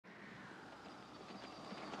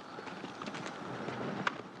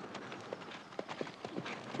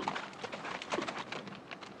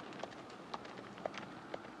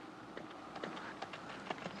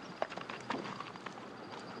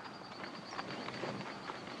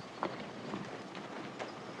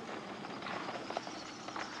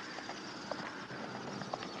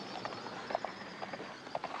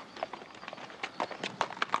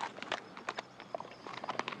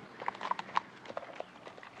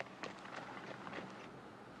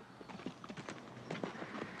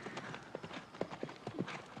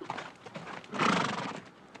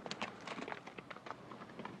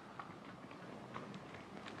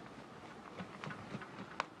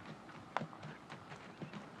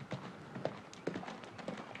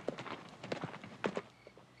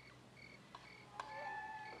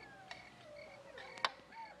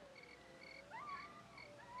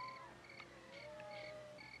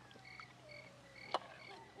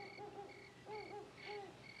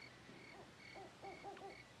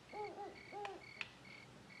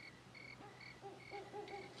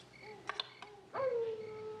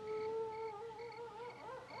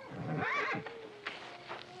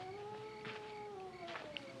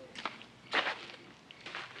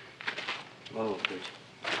Cooch.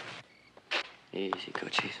 Easy,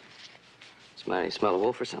 Coochies. You smell a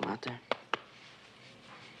wolf or something out there?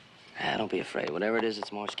 Ah, don't be afraid. Whatever it is,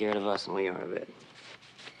 it's more scared of us than we are of it.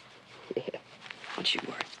 Yeah, don't you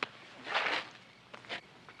worry.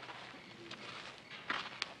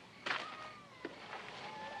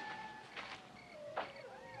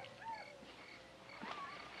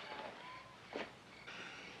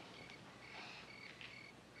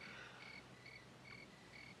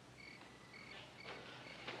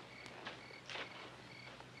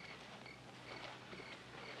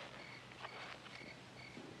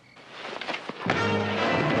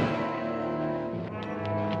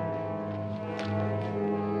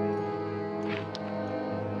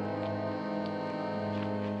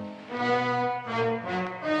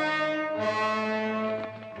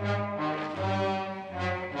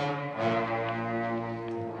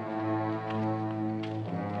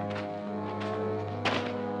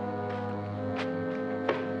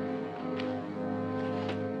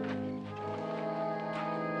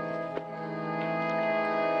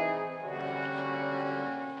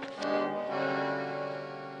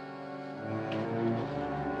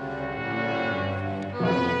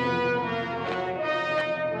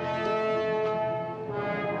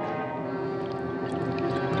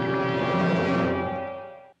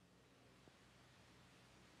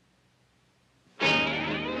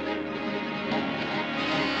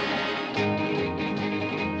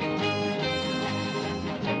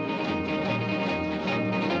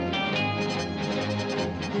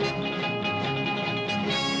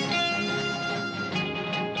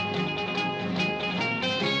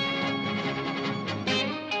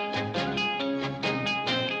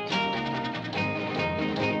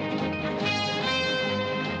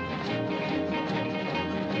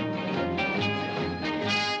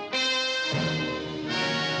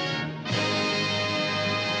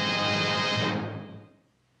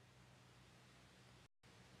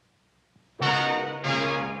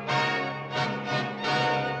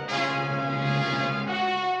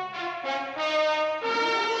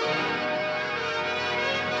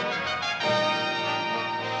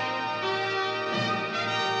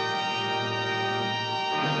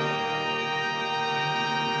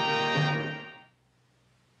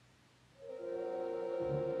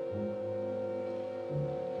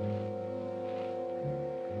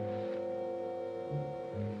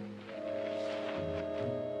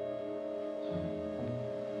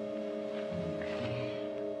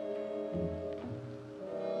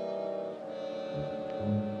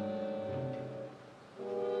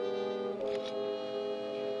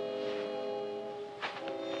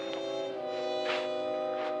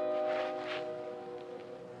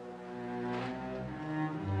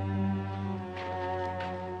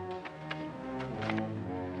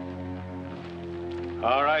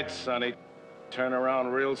 All right, Sonny. Turn around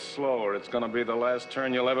real slow, or it's gonna be the last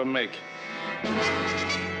turn you'll ever make.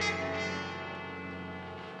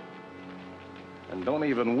 And don't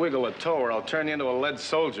even wiggle a toe, or I'll turn you into a lead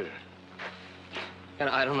soldier.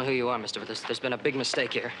 I don't know who you are, mister, but there's been a big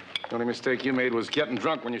mistake here. The only mistake you made was getting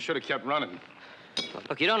drunk when you should have kept running.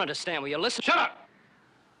 Look, you don't understand. Will you listen? Shut up!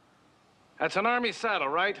 That's an Army saddle,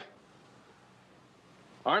 right?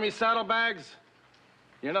 Army saddlebags?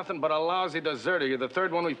 You're nothing but a lousy deserter. You're the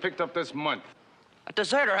third one we picked up this month. A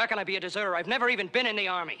deserter? How can I be a deserter? I've never even been in the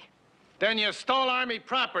Army. Then you stole Army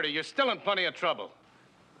property. You're still in plenty of trouble.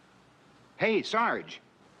 Hey, Sarge.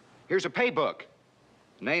 Here's a pay book.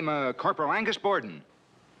 Name, Corporal Angus Borden.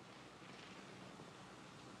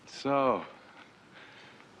 So,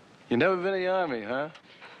 you never been in the Army, huh?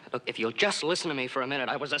 Look, if you'll just listen to me for a minute,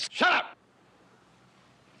 Shut up!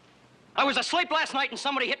 I was asleep last night and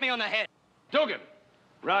somebody hit me on the head. Dugan!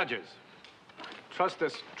 Rogers, trust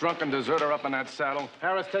this drunken deserter up in that saddle.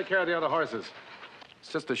 Harris, take care of the other horses.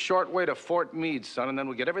 It's just a short way to Fort Meade, son, and then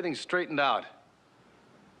we'll get everything straightened out.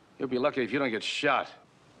 You'll be lucky if you don't get shot.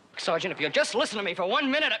 Sergeant, if you'll just listen to me for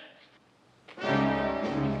 1 minute.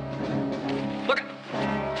 Look,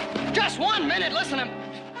 just 1 minute, listen to me.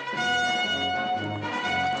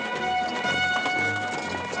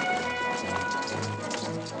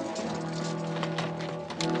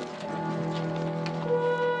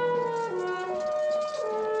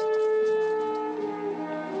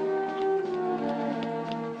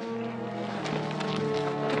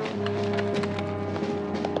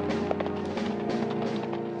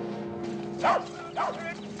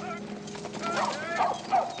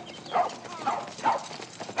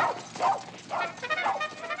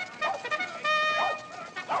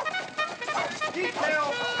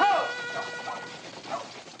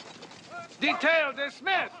 Detail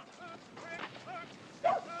dismissed.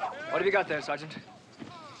 What have you got there, Sergeant?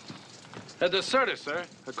 A deserter, sir.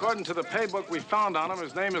 According to the pay book we found on him,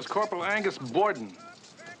 his name is Corporal Angus Borden.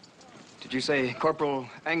 Did you say Corporal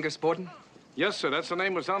Angus Borden? Yes, sir. That's the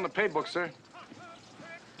name was on the pay book, sir.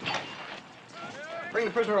 Bring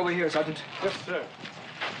the prisoner over here, Sergeant. Yes, sir.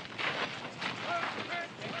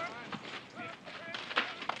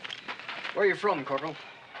 Where are you from, Corporal?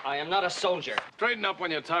 I am not a soldier. Straighten up when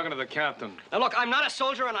you're talking to the captain. Now, look, I'm not a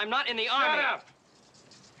soldier, and I'm not in the army. Shut up!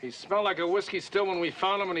 He smelled like a whiskey still when we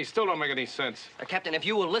found him, and he still don't make any sense. Captain, if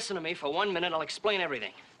you will listen to me for 1 minute, I'll explain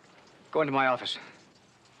everything. Go into my office.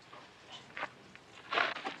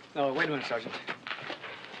 No, wait a minute, Sergeant.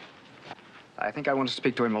 I think I want to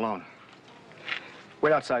speak to him alone.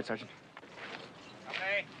 Wait outside, Sergeant.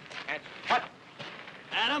 Okay. And what?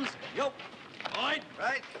 Adams, yo. Boyd,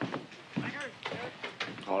 right.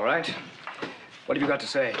 All right. What have you got to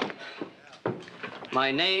say? My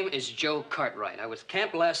name is Joe Cartwright. I was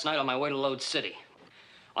camped last night on my way to Lode City.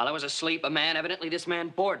 While I was asleep, a man, evidently this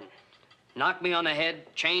man Borden, knocked me on the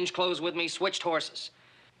head, changed clothes with me, switched horses.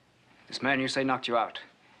 This man you say knocked you out.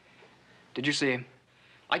 Did you see him?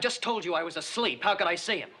 I just told you I was asleep. How could I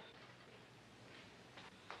see him?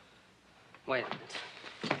 Wait a minute.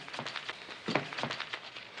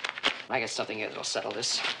 I got something here that'll settle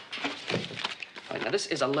this. All right, now, this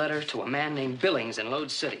is a letter to a man named Billings in Lode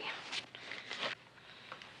City.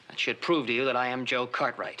 That should prove to you that I am Joe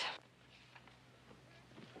Cartwright.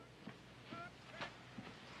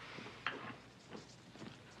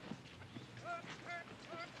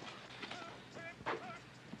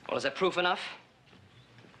 Well, is that proof enough?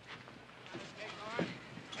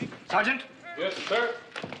 Sergeant? Yes, sir.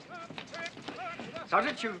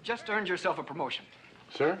 Sergeant, you've just earned yourself a promotion.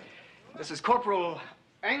 Sir? This is Corporal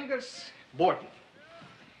Angus Borden,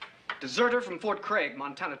 deserter from Fort Craig,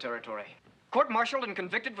 Montana Territory. Court-martialed and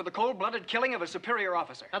convicted for the cold-blooded killing of a superior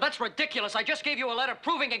officer. Now, that's ridiculous. I just gave you a letter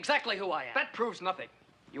proving exactly who I am. That proves nothing.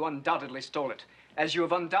 You undoubtedly stole it, as you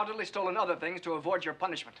have undoubtedly stolen other things to avoid your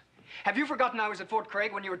punishment. Have you forgotten I was at Fort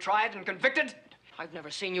Craig when you were tried and convicted? I've never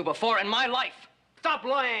seen you before in my life. Stop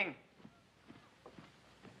lying!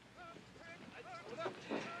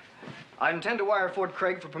 I intend to wire Fort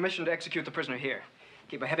Craig for permission to execute the prisoner here.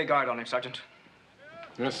 Keep a heavy guard on him, Sergeant.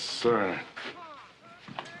 Yes, sir.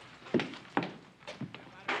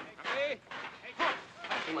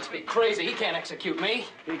 He must be crazy. He can't execute me.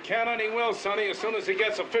 He can and he will, Sonny, as soon as he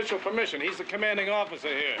gets official permission. He's the commanding officer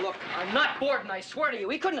here. Look, I'm not Borden, I swear to you.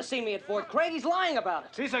 He couldn't have seen me at Fort Craig. He's lying about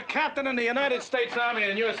it. He's a captain in the United States Army,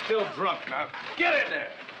 and you're still drunk. Now, get in there.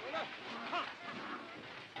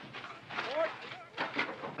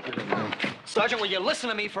 Sergeant, will you listen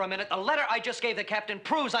to me for a minute? The letter I just gave the captain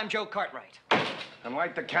proves I'm Joe Cartwright. And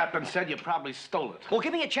like the captain said, you probably stole it. Well,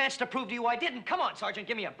 give me a chance to prove to you I didn't. Come on, Sergeant,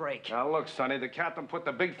 give me a break. Now, look, Sonny, the captain put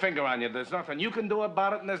the big finger on you. There's nothing you can do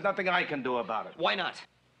about it, and there's nothing I can do about it. Why not?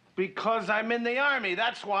 Because I'm in the Army,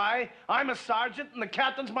 that's why. I'm a sergeant, and the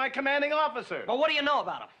captain's my commanding officer. Well, what do you know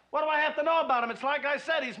about him? What do I have to know about him? It's like I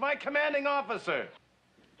said, he's my commanding officer.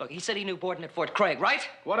 Look, he said he knew Borden at Fort Craig, right?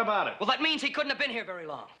 What about it? Well, that means he couldn't have been here very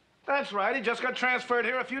long. That's right. He just got transferred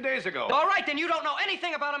here a few days ago. All right, then you don't know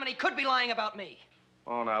anything about him, and he could be lying about me.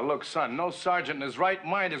 Oh, now, look, son, no sergeant in his right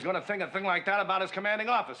mind is going to think a thing like that about his commanding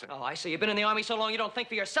officer. Oh, I see. You've been in the Army so long you don't think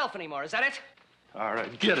for yourself anymore. Is that it? All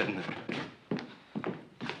right, get in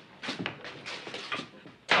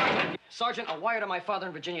there. Sergeant, a wire to my father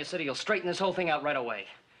in Virginia City will straighten this whole thing out right away.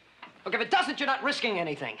 Look, if it doesn't, you're not risking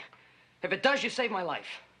anything. If it does, you save my life.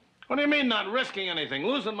 What do you mean, not risking anything?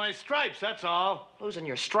 Losing my stripes, that's all. Losing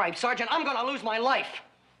your stripes? Sergeant, I'm going to lose my life.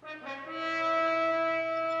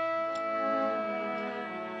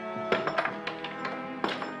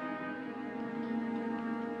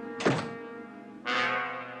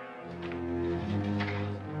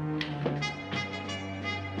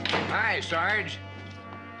 Hi, Sarge.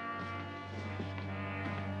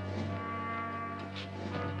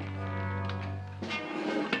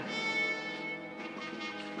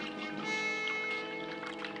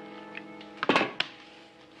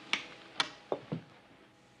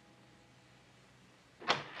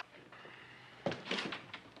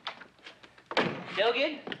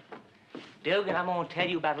 Dugan, I'm gonna tell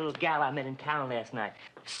you about a little gal I met in town last night.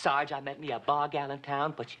 Sarge, I met me a bar gal in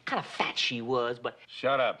town, but kind of fat she was, but...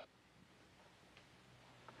 Shut up.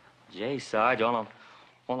 Gee, Sarge, all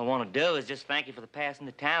I want to do is just thank you for the passing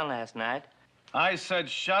to town last night. I said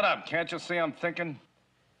shut up. Can't you see I'm thinking?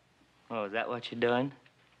 Oh, is that what you're doing?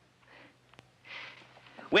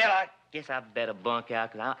 Well, I guess I better bunk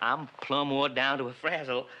out, because I'm plumb wore down to a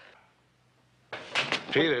frazzle.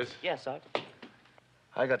 Peters, Yes, Sarge.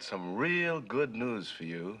 I got some real good news for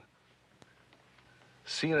you.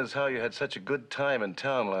 Seeing as how you had such a good time in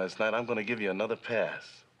town last night, I'm going to give you another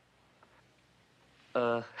pass.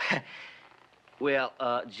 Well,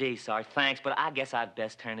 gee, Sarge, thanks, but I guess I'd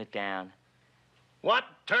best turn it down. What?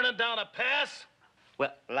 Turning down a pass?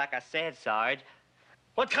 Well, like I said, Sarge,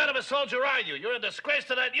 What kind of a soldier are you? You're a disgrace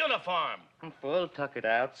to that uniform. I'm full tuckered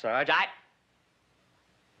out, Sarge.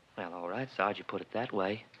 Well, all right, Sarge, you put it that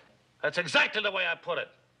way. That's exactly the way I put it.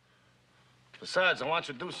 Besides, I want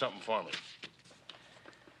you to do something for me.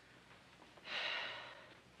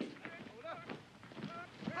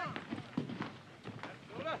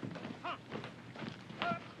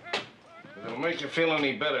 If it'll make you feel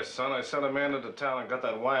any better, son, I sent a man into town and got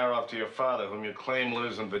that wire off to your father, whom you claim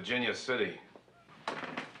lives in Virginia City.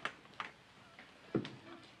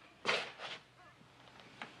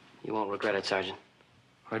 You won't regret it, Sergeant.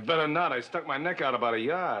 I better not. I stuck my neck out about a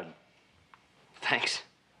yard. Thanks.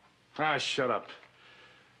 Ah, shut up.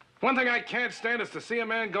 One thing I can't stand is to see a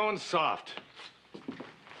man going soft.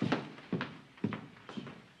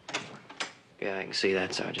 Yeah, I can see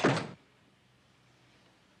that, Sergeant.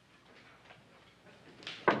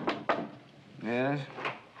 Yes?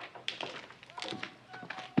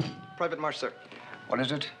 Private Marsh, sir. What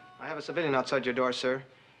is it? I have a civilian outside your door, sir.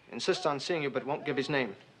 Insists on seeing you, but won't give his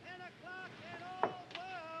name.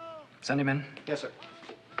 Send him in. Yes, sir.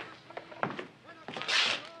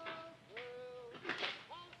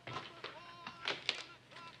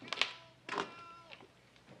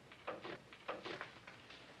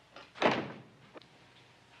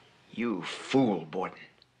 You fool, Borden.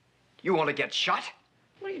 You want to get shot?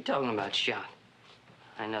 What are you talking about, shot?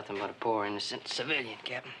 I'm nothing but a poor, innocent civilian,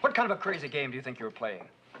 Captain. What kind of a crazy game do you think you were playing?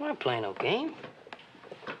 I'm not playing no game.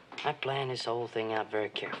 I planned this whole thing out very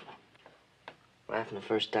carefully. Right from the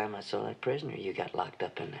first time I saw that prisoner you got locked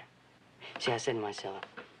up in there. See, I said to myself,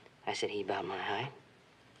 he about my height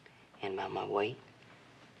and about my weight.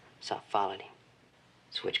 So I followed him,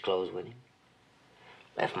 switched clothes with him,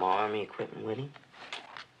 left my army equipment with him.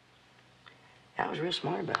 I was real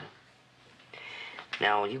smart about it.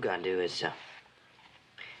 Now all you gotta do is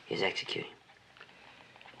execute him.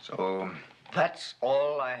 So, that's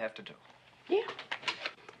all I have to do. Yeah.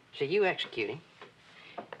 So you execute him,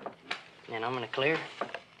 and I'm in the clear,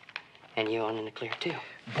 and you're in the clear too.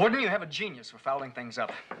 Borden, you have a genius for fouling things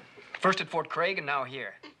up. First at Fort Craig and now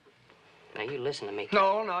here. Now you listen to me.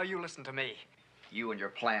 No, you listen to me. You and your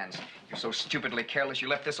plans. You're so stupidly careless you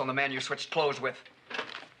left this on the man you switched clothes with.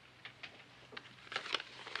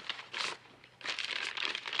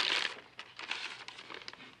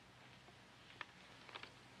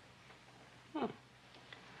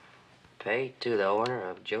 Pay to the owner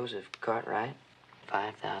of Joseph Cartwright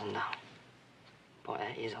 $5,000. Boy,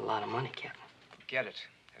 that is a lot of money, Captain. Forget it.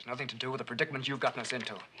 There's nothing to do with the predicament you've gotten us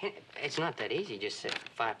into. It's not that easy. Just say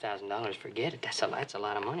 $5,000. Forget it. That's a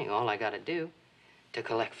lot of money. All I got to do to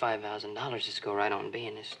collect $5,000 is go right on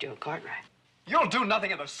being this Joe Cartwright. You'll do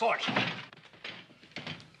nothing of the sort.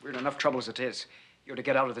 We're in enough trouble as it is. You're to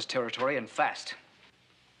get out of this territory and fast.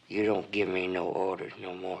 You don't give me no orders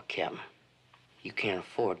no more, Captain. You can't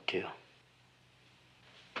afford to.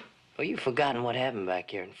 Well, you've forgotten what happened back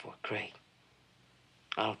here in Fort Craig.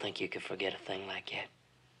 I don't think you could forget a thing like that.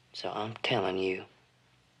 So I'm telling you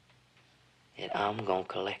that I'm gonna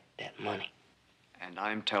collect that money. And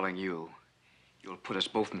I'm telling you, you'll put us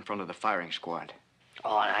both in front of the firing squad.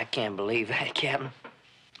 Oh, I can't believe that, Captain.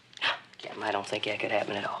 Captain, I don't think that could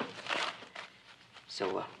happen at all.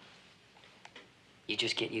 So, you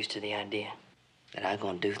just get used to the idea that I'm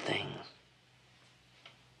gonna do things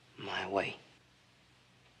my way.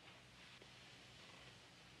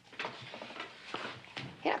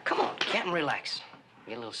 Yeah, come on, Captain, relax.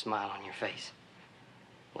 Get a little smile on your face.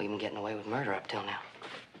 We've been getting away with murder up till now.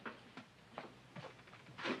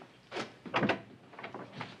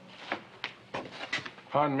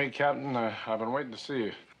 Pardon me, Captain. I've been waiting to see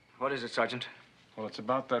you. What is it, Sergeant? Well, it's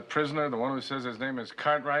about that prisoner, the one who says his name is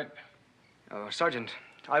Cartwright. Sergeant,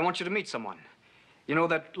 I want you to meet someone. You know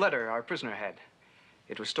that letter our prisoner had?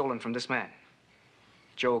 It was stolen from this man,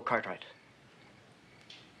 Joe Cartwright.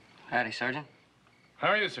 Howdy, Sergeant. How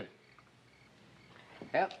are you, sir?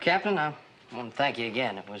 Well, Captain, I want to thank you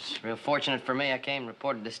again. It was real fortunate for me I came and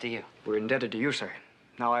reported this to you. We're indebted to you, sir.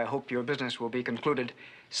 Now I hope your business will be concluded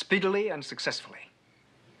speedily and successfully.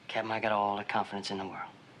 Captain, I got all the confidence in the world.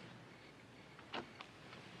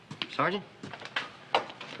 Sergeant?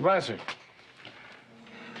 Goodbye, sir.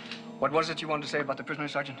 What was it you wanted to say about the prisoner,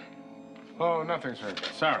 Sergeant? Oh, nothing, sir.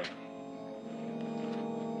 Sorry.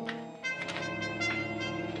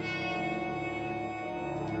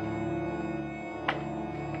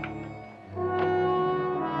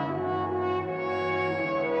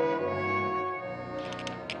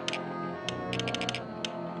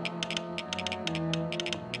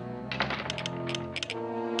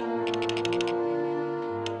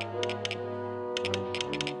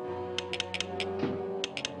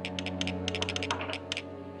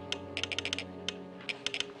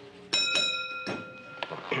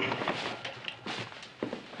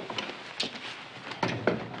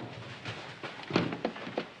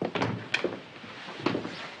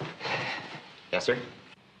 Yes, sir.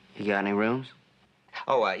 You got any rooms?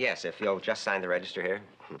 Oh, yes, if you'll just sign the register here.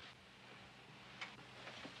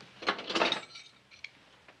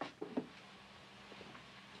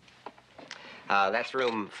 That's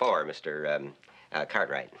room 4, Mr.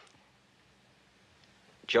 Cartwright.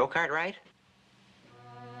 Joe Cartwright?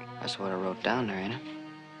 That's what I wrote down there, ain't it?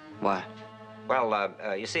 Why? Well,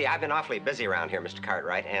 you see, I've been awfully busy around here, Mr.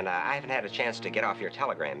 Cartwright, and I haven't had a chance to get off your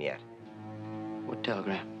telegram yet. What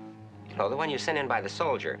telegram? You know, the one you sent in by the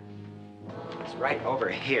soldier. It's right over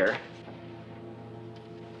here.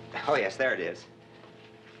 Oh, yes, there it is.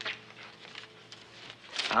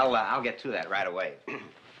 I'll get to that right away.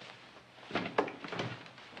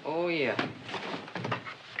 Oh, yeah.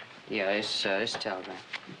 Yeah, this telegram.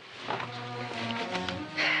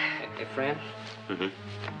 Hey, friend? Mm-hmm.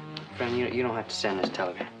 Friend, you don't have to send this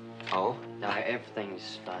telegram. Oh? No,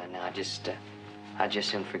 everything's fine now. I just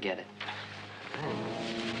soon forget it.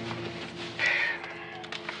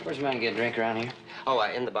 Where's the man get a drink around here? Oh,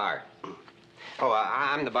 in the bar. Oh,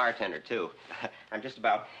 I'm the bartender, too. I'm just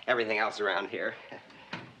about everything else around here.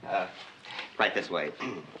 Right this way.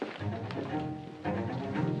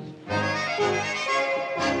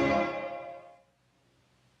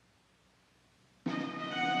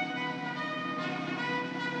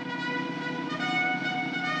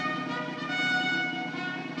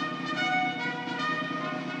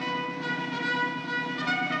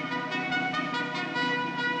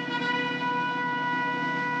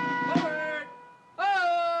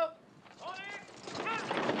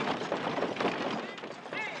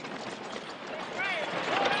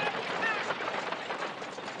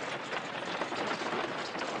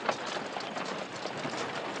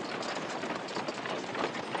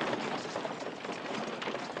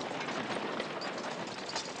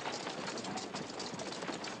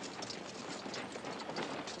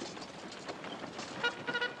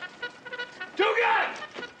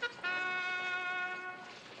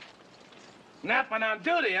 Napping on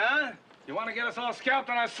duty, huh? You want to get us all scalped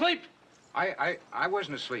in our sleep? I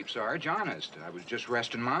wasn't asleep, Sarge, honest. I was just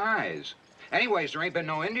resting my eyes. Anyways, there ain't been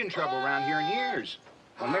no Indian trouble around here in years.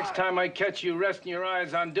 Well, next time I catch you resting your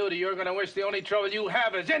eyes on duty, you're gonna wish the only trouble you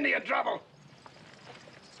have is Indian trouble.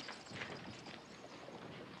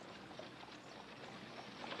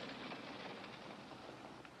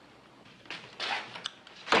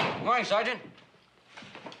 Good morning, Sergeant.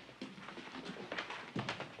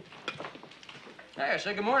 Hey, I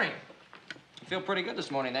said good morning. You feel pretty good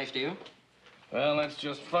this morning, thanks to you. Well, that's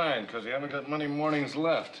just fine, because you haven't got many mornings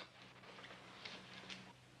left.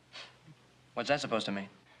 What's that supposed to mean?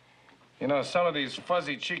 You know, some of these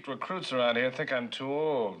fuzzy-cheeked recruits around here think I'm too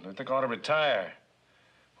old. They think I ought to retire.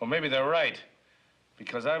 Well, maybe they're right,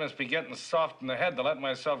 because I must be getting soft in the head to let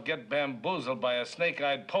myself get bamboozled by a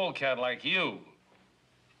snake-eyed polecat like you.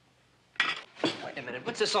 Wait a minute,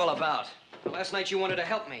 what's this all about? Last night you wanted to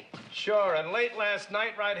help me. Sure, and late last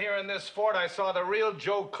night, right here in this fort, I saw the real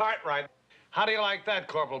Joe Cartwright. How do you like that,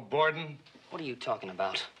 Corporal Borden? What are you talking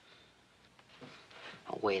about?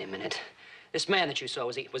 Oh, wait a minute. This man that you saw,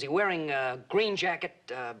 was he wearing a green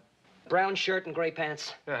jacket, brown shirt, and gray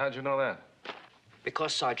pants? Yeah, how'd you know that?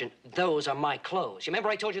 Because, Sergeant, those are my clothes. You remember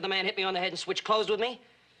I told you the man hit me on the head and switched clothes with me?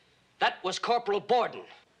 That was Corporal Borden.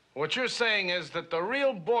 What you're saying is that the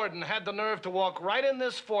real Borden had the nerve to walk right in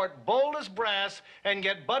this fort, bold as brass, and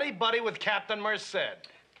get buddy-buddy with Captain Merced.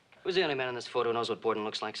 Who's the only man in this fort who knows what Borden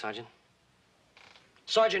looks like, Sergeant?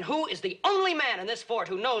 Sergeant, who is the only man in this fort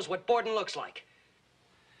who knows what Borden looks like?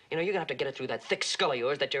 You know, you're gonna have to get it through that thick skull of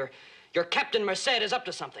yours that your Captain Merced is up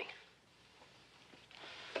to something.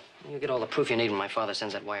 You'll get all the proof you need when my father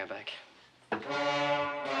sends that wire back.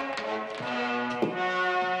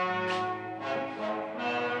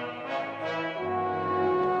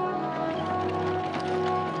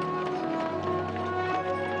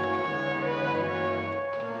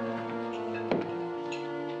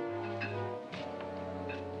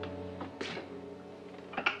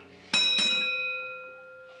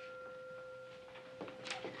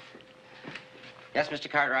 Yes,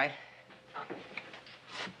 Mr. Cartwright?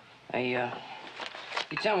 Hey,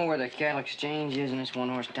 you tell me where the cattle exchange is in this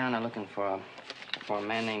one-horse town? I'm looking for a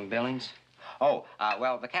man named Billings. Oh,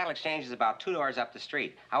 well, the cattle exchange is about 2 doors up the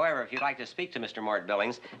street. However, if you'd like to speak to Mr. Mort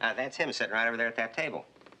Billings, that's him sitting right over there at that table.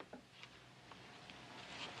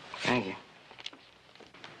 Thank you.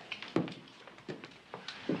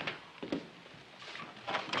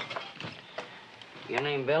 Your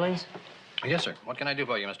name Billings? Yes, sir. What can I do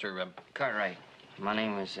for you, Mr. Cartwright. My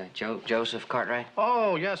name is Joseph Cartwright.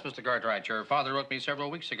 Oh, yes, Mr. Cartwright. Your father wrote me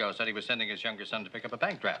several weeks ago, said he was sending his younger son to pick up a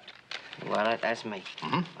bank draft. Well, that's me.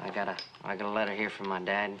 Mm-hmm. I got a letter here from my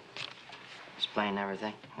dad explaining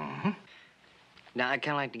everything. Mm-hmm. Now, I'd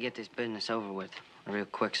kind of like to get this business over with real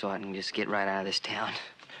quick so I can just get right out of this town.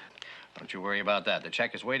 Don't you worry about that. The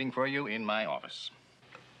check is waiting for you in my office.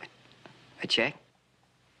 A check?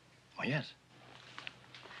 Oh, yes.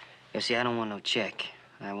 You see, I don't want no check.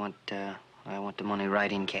 I want the money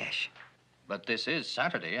right in cash. But this is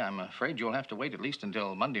Saturday. I'm afraid you'll have to wait at least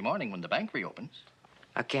until Monday morning when the bank reopens.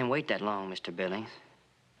 I can't wait that long, Mr. Billings.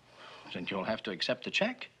 Then you'll have to accept the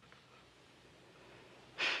check.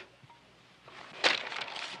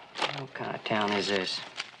 What kind of town is this?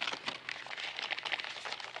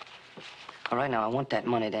 All right, now, I want that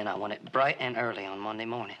money then. I want it bright and early on Monday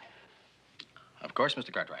morning. Of course,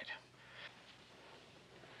 Mr. Cartwright.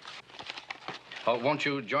 Oh, won't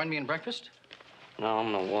you join me in breakfast? No,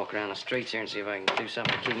 I'm gonna walk around the streets here and see if I can do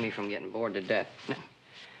something to keep me from getting bored to death.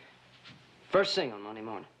 First thing on Monday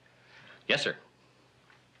morning. Yes, sir.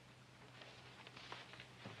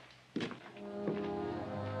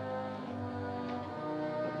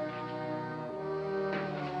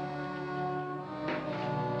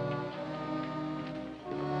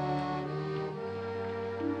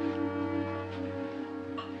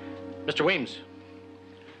 Mr. Weems.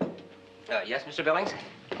 Yes, Mr. Billings?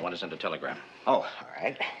 I want to send a telegram. Oh, all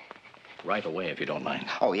right. Right away, if you don't mind.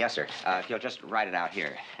 Oh, yes, sir. If you'll just write it out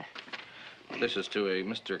here. This is to a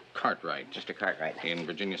Mr. Cartwright. Mr. Cartwright. In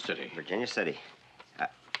Virginia City. Virginia City.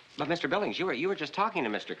 But, Mr. Billings, you were just talking to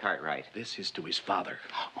Mr. Cartwright. This is to his father.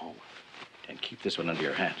 Oh. And keep this one under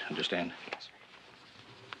your hat, understand? Yes, sir.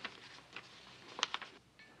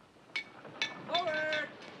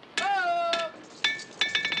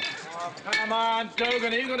 Come on,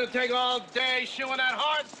 Dugan. Are you going to take all day shoeing that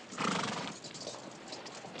horse?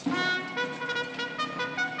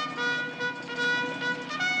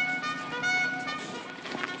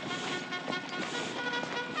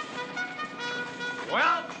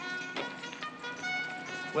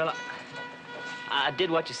 Well, I did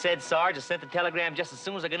what you said, Sarge. I sent the telegram just as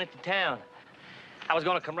soon as I got into town. I was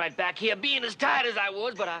gonna come right back here being as tired as I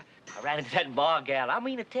was, but I ran into that bar gal. I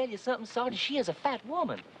mean to tell you something, Sarge, she is a fat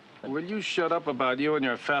woman. Will you shut up about you and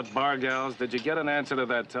your fat bar gals? Did you get an answer to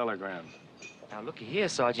that telegram? Now, looky here,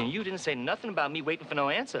 Sergeant. You didn't say nothing about me waiting for no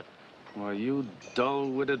answer. Well, you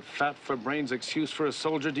dull-witted, fat-for-brains excuse for a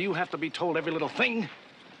soldier. Do you have to be told every little thing?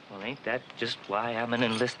 Well, ain't that just why I'm an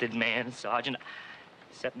enlisted man, Sergeant?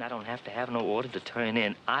 Except I don't have to have no order to turn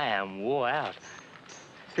in. I am wore out.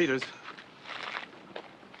 Peters,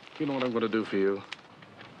 you know what I'm going to do for you?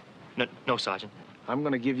 No, Sergeant. I'm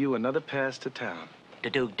going to give you another pass to town.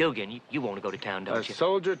 Dugan, you want to go to town, don't you? A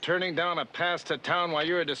soldier turning down a pass to town while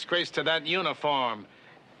you're a disgrace to that uniform.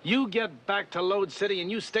 You get back to Lode City and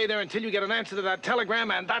you stay there until you get an answer to that telegram,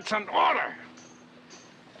 and that's an order.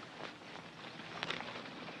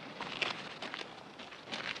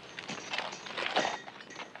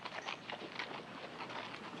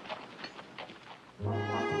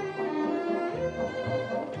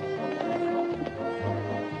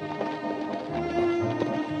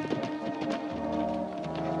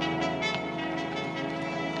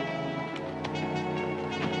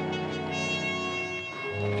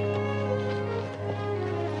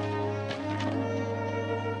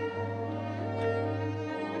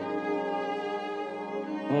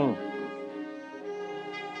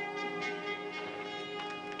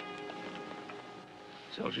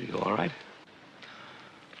 Soldier, you all right?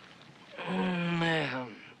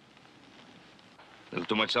 Little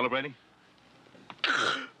too much celebrating?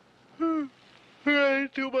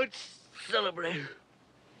 Ain't too much celebrating.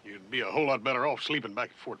 You'd be a whole lot better off sleeping back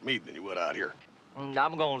at Fort Meade than you would out here. I'm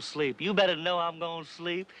gonna sleep. You better know I'm gonna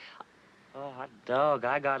sleep. Oh, hot dog,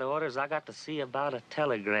 I got orders. I got to see about a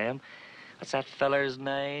telegram. What's that feller's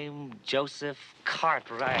name? Joseph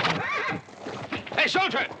Cartwright. Hey,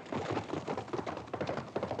 soldier!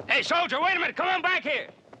 Hey, soldier, wait a minute. Come on back here.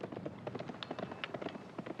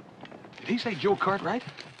 Did he say Joe Cartwright?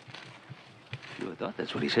 Sure thought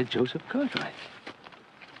that's what he said, Joseph Cartwright.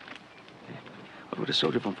 What would a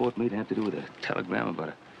soldier from Fort Meade have to do with a telegram about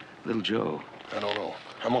a little Joe? I don't know.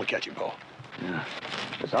 I'm gonna catch him, Paul. Yeah.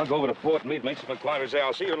 Guess I'll go over to Fort Meade, make some inquiries there.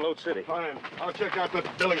 I'll see you in Lode City. Fine. I'll check out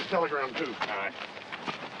that Billings telegram, too. All right.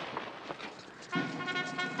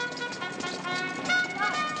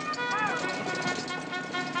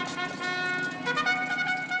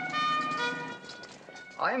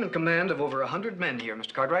 I am in command of over 100 men here,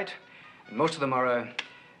 Mr. Cartwright. And most of them are,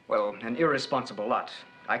 well, an irresponsible lot.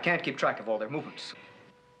 I can't keep track of all their movements.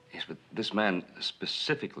 Yes, but this man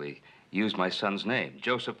specifically used my son's name,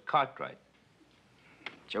 Joseph Cartwright.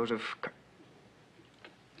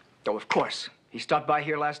 Oh, of course. He stopped by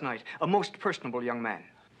here last night. A most personable young man.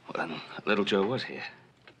 Well, then, little Joe was here.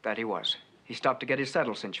 That he was. He stopped to get his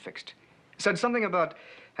saddle cinch fixed. Said something about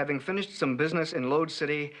having finished some business in Lode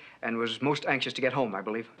City and was most anxious to get home, I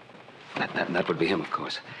believe. That would be him, of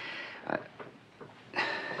course. I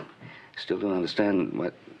still don't understand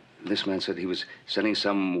what this man said. He was sending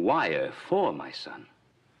some wire for my son.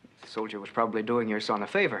 The soldier was probably doing your son a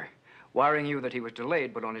favor, wiring you that he was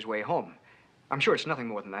delayed but on his way home. I'm sure it's nothing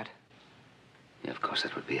more than that. Yeah, of course,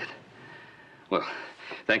 that would be it. Well,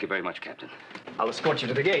 thank you very much, Captain. I'll escort you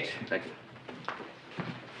to the gate. Thank you.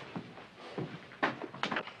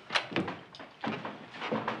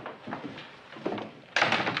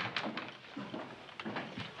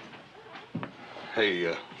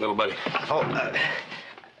 Hey, little buddy.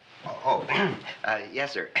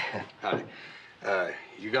 Yes, sir. Howdy.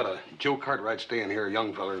 You got a Joe Cartwright staying here, a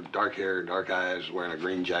young feller, dark hair, dark eyes, wearing a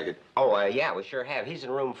green jacket. Oh, yeah, we sure have. He's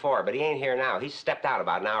in room 4, but he ain't here now. He stepped out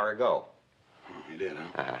about an hour ago. Oh, he did,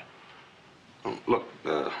 huh? Uh-huh. Oh, look,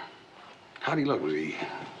 how'd he look? Was he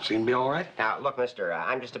seem to be all right? Now, look, mister,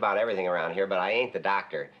 I'm just about everything around here, but I ain't the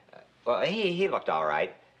doctor. Well, he looked all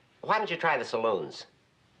right. Why don't you try the saloons?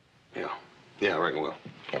 Yeah, I reckon well.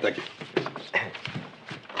 Thank you.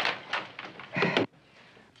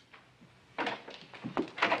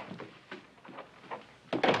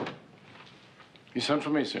 You sent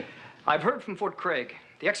for me, sir? I've heard from Fort Craig.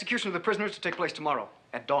 The execution of the prisoners to take place tomorrow,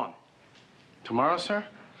 at dawn. Tomorrow, sir?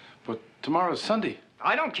 But tomorrow's Sunday.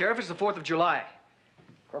 I don't care if it's the 4th of July.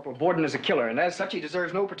 Corporal Borden is a killer, and as such, he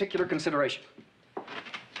deserves no particular consideration.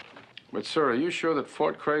 But, sir, are you sure that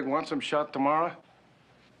Fort Craig wants him shot tomorrow?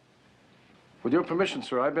 With your permission,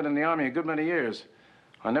 sir, I've been in the Army a good many years.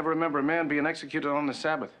 I never remember a man being executed on the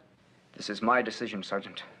Sabbath. This is my decision,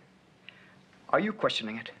 Sergeant. Are you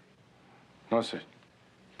questioning it? No, sir.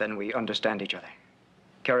 Then we understand each other.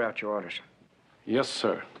 Carry out your orders. Yes,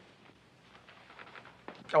 sir.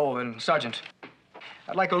 Oh, and Sergeant,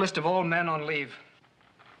 I'd like a list of all men on leave.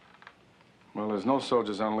 Well, there's no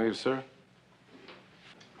soldiers on leave, sir.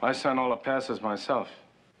 I sign all the passes myself.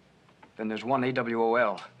 Then there's one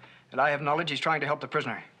AWOL. And I have knowledge he's trying to help the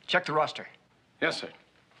prisoner. Check the roster. Yes, sir.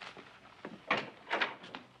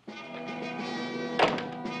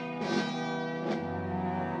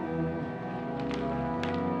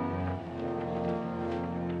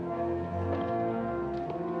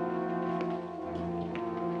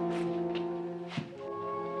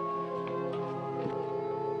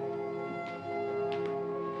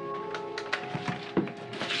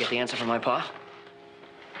 Did you get the answer from my pa?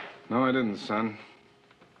 No, I didn't, son.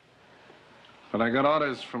 But I got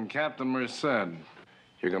orders from Captain Merced.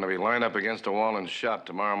 You're going to be lined up against a wall and shot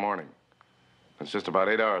tomorrow morning. It's just about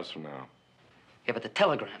 8 hours from now. Yeah, but the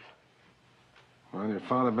telegram. Well, your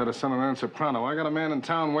father better send an answer pronto. I got a man in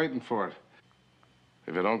town waiting for it.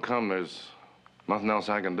 If it don't come, there's nothing else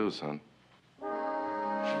I can do, son.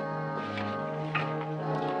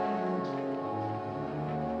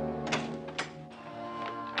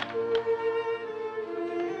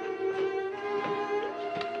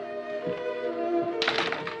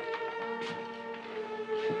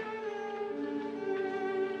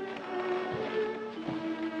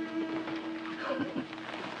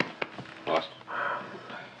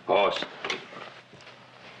 Horse.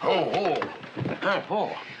 Oh. Hi,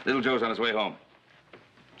 Paul. Little Joe's on his way home.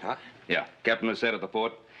 Huh? Yeah. Captain was said at the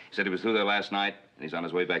fort. He said he was through there last night, and he's on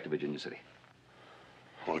his way back to Virginia City.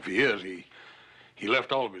 Well, if he is, he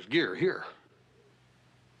left all of his gear here.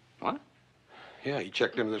 What? Yeah, he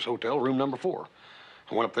checked into this hotel, room number 4.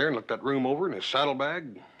 I went up there and looked that room over, and his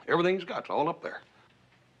saddlebag, everything he's got's all up there.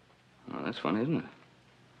 Well, that's funny, isn't it?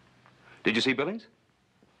 Did you see Billings?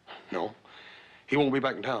 No. He won't be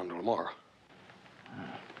back in town till tomorrow.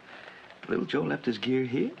 Little Joe left his gear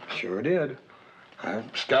here? Sure did. I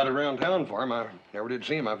scouted around town for him. I never did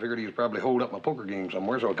see him. I figured he was probably holed up my poker game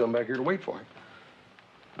somewhere, so I come back here to wait for him.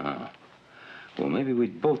 Oh. Well, maybe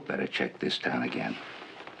we'd both better check this town again.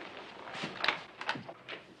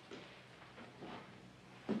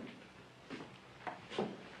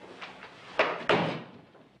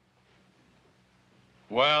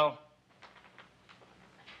 Well?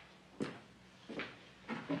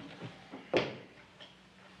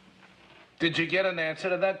 Did you get an answer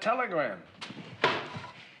to that telegram?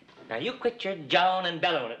 Now, you quit your jawing and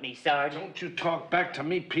bellowing at me, Sarge. Don't you talk back to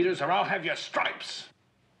me, Peters, or I'll have your stripes.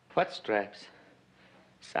 What stripes?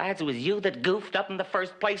 Besides, it was you that goofed up in the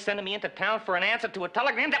first place, sending me into town for an answer to a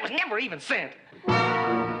telegram that was never even sent.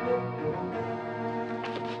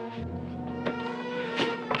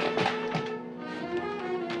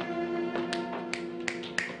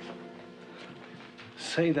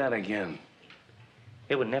 Say that again.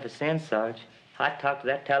 It would never send, Sarge. I talked to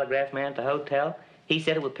that telegraph man at the hotel. He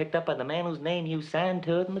said it was picked up by the man whose name you signed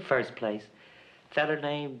to it in the first place. Feller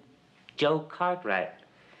named Joe Cartwright.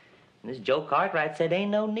 And this Joe Cartwright said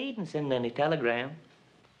ain't no need in sending any telegram.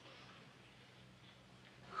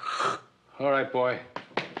 All right, boy.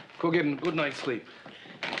 Go get a good night's sleep.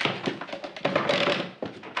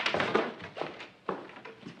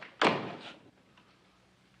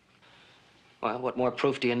 Well, what more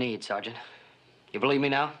proof do you need, Sergeant? You believe me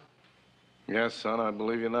now? Yes, son, I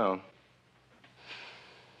believe you now.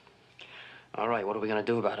 All right, what are we gonna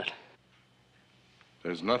do about it?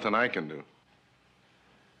 There's nothing I can do. What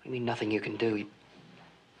do you mean nothing you can do? You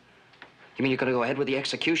mean you're gonna go ahead with the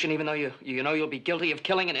execution even though you know you'll be guilty of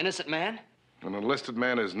killing an innocent man? An enlisted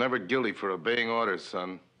man is never guilty for obeying orders,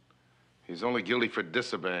 son. He's only guilty for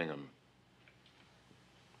disobeying them.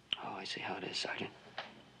 Oh, I see how it is, Sergeant.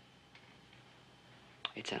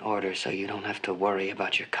 It's an order so you don't have to worry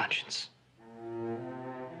about your conscience.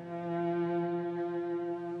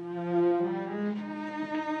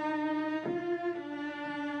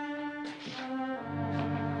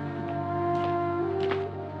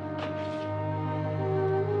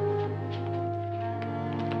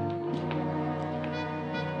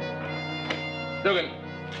 Dugan.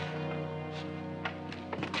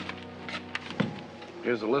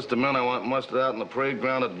 Here's a list of men I want mustered out in the parade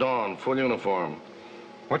ground at dawn, full uniform.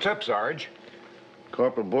 What's up, Sarge?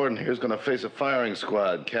 Corporal Borden here's gonna face a firing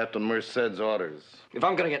squad, Captain Merced's orders. If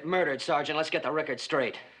I'm gonna get murdered, Sergeant, let's get the record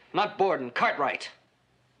straight. Not Borden, Cartwright.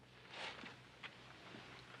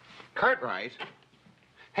 Cartwright?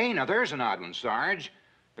 Hey, now there's an odd one, Sarge.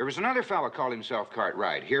 There was another fellow called himself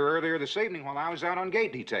Cartwright here earlier this evening while I was out on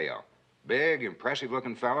gate detail. Big,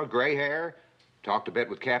 impressive-looking fellow, gray hair. Talked a bit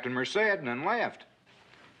with Captain Merced and then left.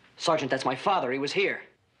 Sergeant, that's my father. He was here.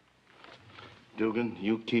 Dugan,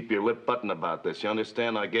 you keep your lip buttoned about this. You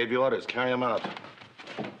understand? I gave you orders. Carry him out.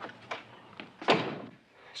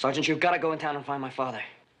 Sergeant, you've got to go in town and find my father.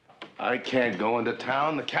 I can't go into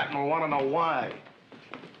town. The captain will want to know why.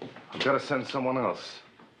 I've got to send someone else.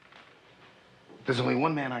 There's only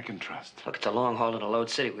one man I can trust. Look, it's a long haul to Load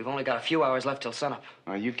City. We've only got a few hours left till sunup.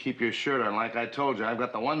 Now, you keep your shirt on. Like I told you, I've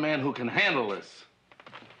got the one man who can handle this.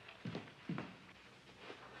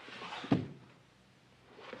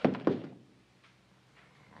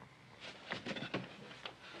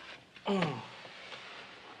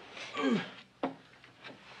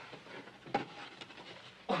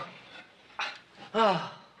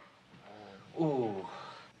 Ooh.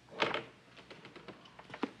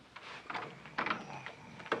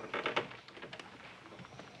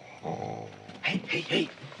 Hey,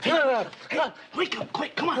 wake up,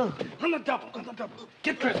 quick, come on. On the double.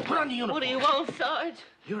 Get dressed, put on the uniform. What do you want, Sarge?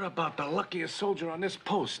 You're about the luckiest soldier on this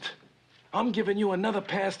post. I'm giving you another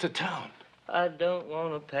pass to town. I don't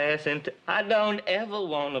want to pass into... I don't ever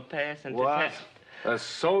want to pass into What? town. A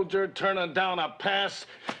soldier turning down a pass?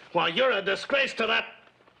 Well, you're a disgrace to that...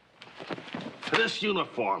 to this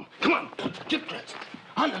uniform. Come on, get dressed.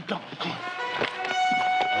 On the double, come on.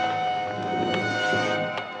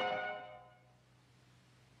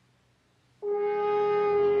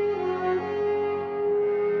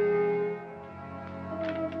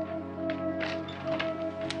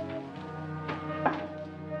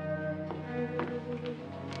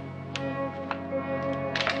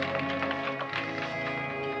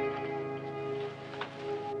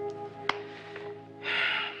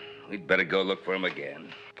 We'd better go look for him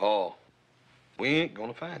again. Paul, we ain't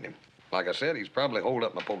gonna find him. Like I said, he's probably holed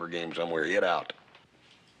up my poker game somewhere, hid out.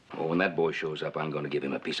 Well, when that boy shows up, I'm going to give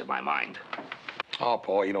him a piece of my mind. Oh,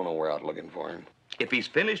 Paul, you don't know we're out looking for him. If he's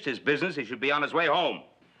finished his business, he should be on his way home.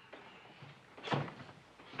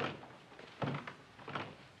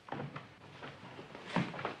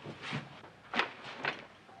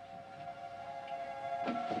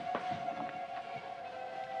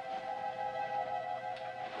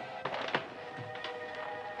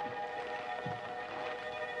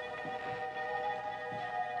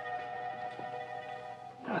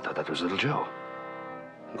 I thought that was little Joe.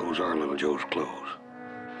 Those are little Joe's clothes.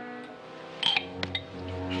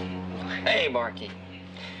 Hey, Barky.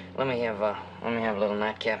 Let me have a little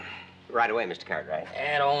nightcap. Right away, Mr. Cartwright.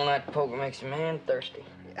 That all night poker makes a man thirsty.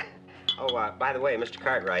 Oh, by the way, Mr.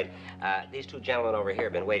 Cartwright, these two gentlemen over here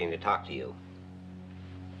have been waiting to talk to you.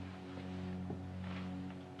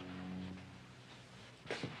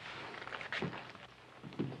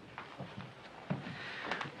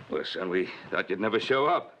 Well, son, we thought you'd never show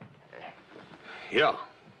up. Yeah.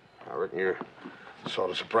 I reckon you're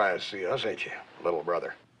sort of surprised to see us, ain't you, little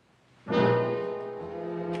brother? What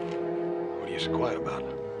are you so quiet about?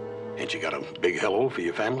 Ain't you got a big hello for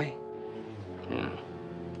your family? Yeah.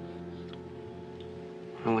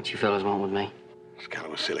 Well, what you fellas want with me? It's kind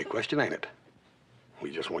of a silly question, ain't it?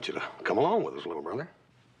 We just want you to come along with us, little brother.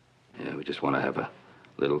 Yeah, we just want to have a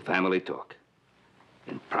little family talk.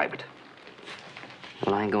 In private.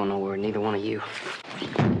 Well, I ain't going nowhere, neither one of you.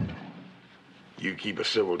 You keep a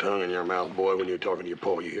civil tongue in your mouth, boy, when you're talking to your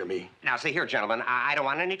pa, you hear me? Now, see here, gentlemen, I don't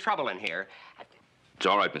want any trouble in here. It's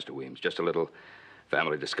all right, Mr. Weems. Just a little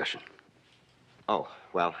family discussion. Oh,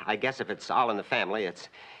 well, I guess if it's all in the family,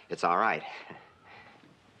 it's all right.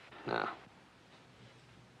 Now,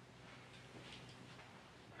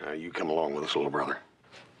 you come along with us, little brother.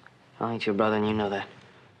 I ain't your brother, and you know that.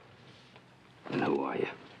 And who are you?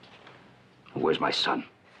 Where's my son?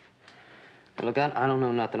 Look, I don't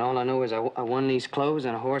know nothing. All I know is I won these clothes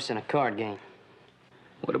and a horse and a card game.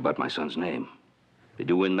 What about my son's name? Did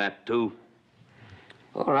you win that, too?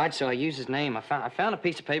 All right, so I used his name. I found a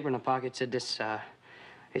piece of paper in the pocket that said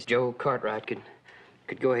this Joe Cartwright could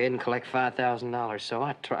go ahead and collect $5,000. So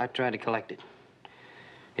I tried to collect it.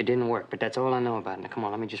 It didn't work, but that's all I know about it. Now, come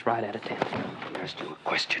on, let me just ride out of town. I asked you a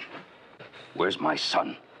question. Where's my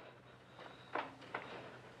son?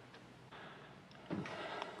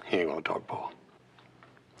 He ain't gonna talk, Pa.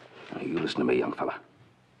 Now, you listen to me, young fella.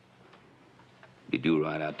 Did you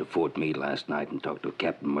ride out to Fort Meade last night and talk to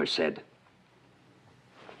Captain Merced?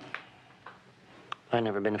 I've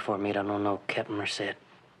never been to Fort Meade. I don't know Captain Merced.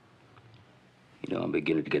 You know, I'm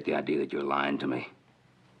beginning to get the idea that you're lying to me.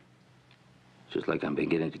 Just like I'm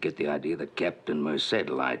beginning to get the idea that Captain Merced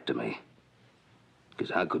lied to me. Because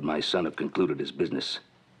how could my son have concluded his business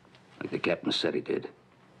like the captain said he did?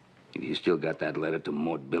 If you still got that letter to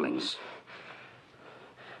Mort Billings.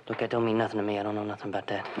 Look, that don't mean nothing to me. I don't know nothing about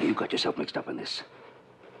that. You got yourself mixed up in this.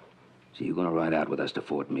 So you're gonna ride out with us to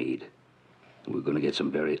Fort Meade. And we're gonna get some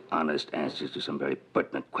very honest answers to some very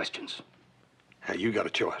pertinent questions. Now, you got a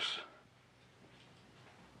choice.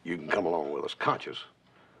 You can come along with us conscious,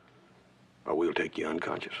 or we'll take you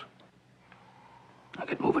unconscious. Now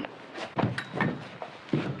get moving.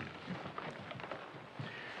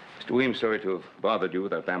 Mr. Weems, sorry to have bothered you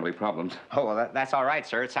with our family problems. Oh, well, that's all right,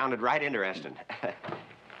 sir. It sounded right interesting.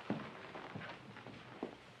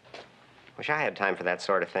 Wish I had time for that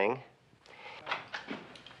sort of thing.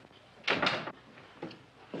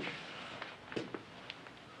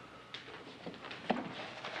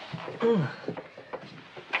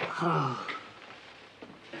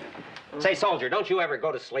 Say, soldier, don't you ever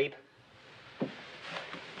go to sleep?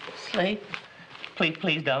 Sleep?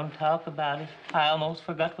 Please don't talk about it. I almost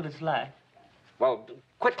forgot what it's like. Well,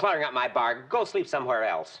 quit cluttering up my bar. Go sleep somewhere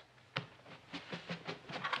else.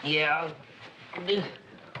 Yeah,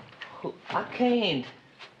 I can't.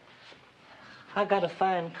 I gotta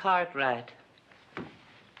find Cartwright.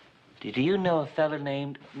 Do you know a fella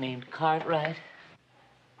named Cartwright?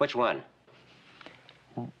 Which one?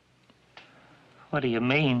 What do you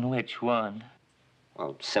mean, which one?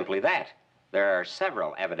 Well, simply that. There are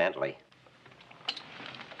several, evidently.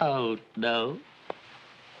 Oh, no.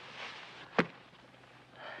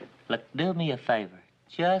 Look, do me a favor.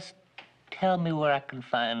 Just tell me where I can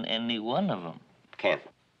find any one of them. Can't.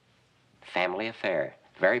 Family affair.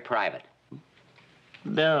 Very private.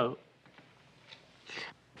 No.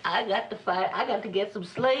 I got to get some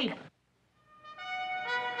sleep.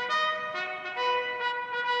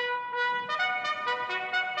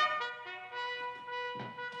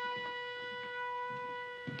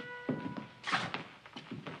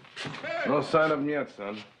 No sign of him yet,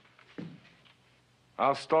 son.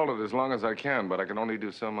 I'll stall it as long as I can, but I can only do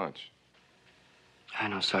so much. I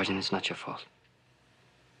know, Sergeant. It's not your fault.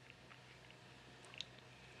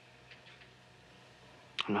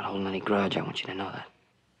 I'm not holding any grudge. I want you to know that.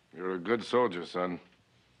 You're a good soldier, son.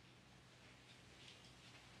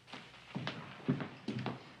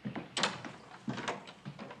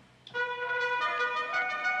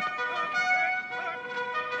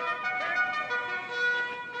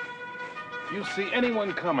 You see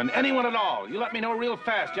anyone coming, anyone at all, you let me know real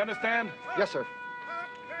fast, you understand? Yes, sir.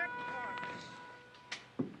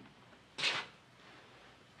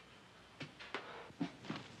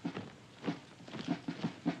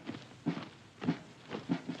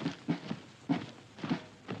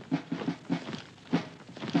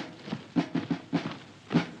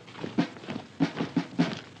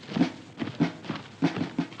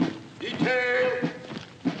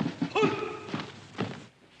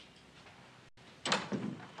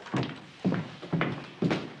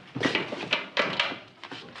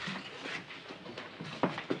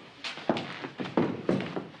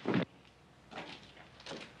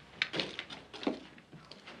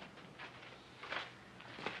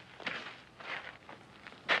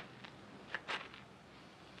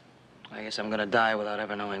 I guess I'm gonna die without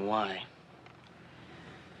ever knowing why.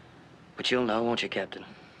 But you'll know, won't you, Captain?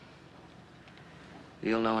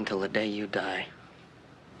 You'll know until the day you die.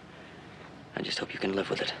 I just hope you can live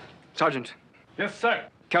with it. Sergeant, Yes, sir.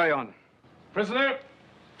 carry on. Prisoner,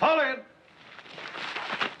 fall in.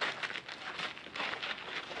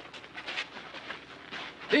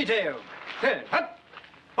 Detail. Head. Up.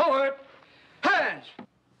 Forward. Hands.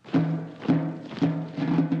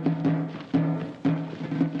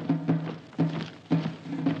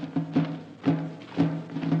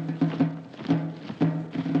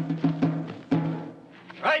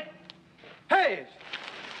 Right. Hands.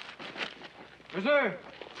 Prisoner.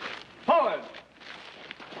 Forward.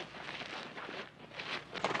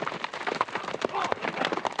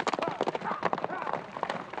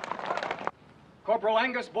 Corporal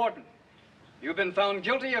Angus Borden, you've been found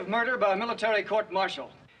guilty of murder by a military court-martial.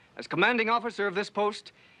 As commanding officer of this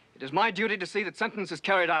post, it is my duty to see that sentence is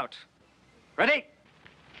carried out. Ready?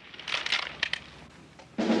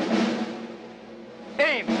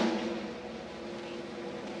 Aim!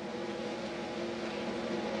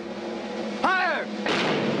 Fire!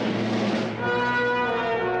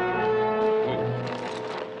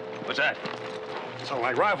 What's that? Sound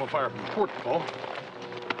like rifle fire from the port, Paul.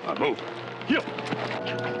 Move. Here.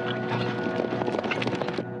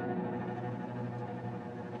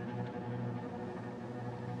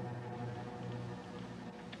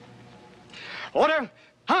 Order!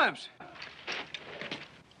 Arms!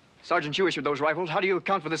 Sergeant, you issued those rifles. How do you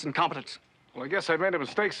account for this incompetence? Well, I guess I made a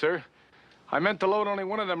mistake, sir. I meant to load only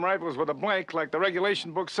one of them rifles with a blank, like the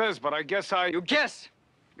regulation book says, but I guess I... You guess!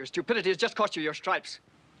 Your stupidity has just cost you your stripes.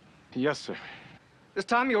 Yes, sir. This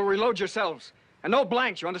time you'll reload yourselves. And no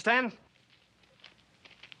blanks, you understand?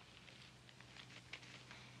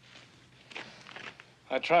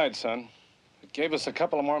 I tried, son. It gave us a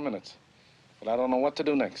couple of more minutes. But I don't know what to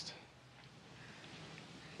do next.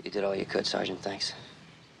 You did all you could, Sergeant. Thanks.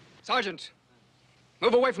 Sergeant,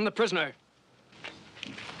 move away from the prisoner.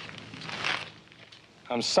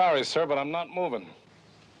 I'm sorry, sir, but I'm not moving.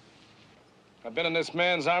 I've been in this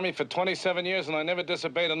man's army for 27 years, and I never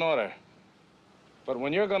disobeyed an order. But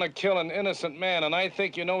when you're gonna kill an innocent man, and I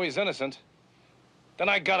think you know he's innocent, then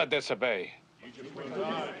I gotta disobey.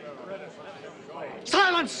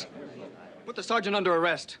 Silence! Put the sergeant under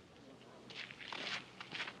arrest.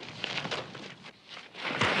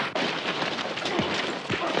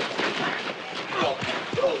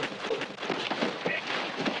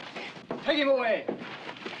 Take him away.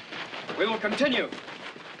 We will continue.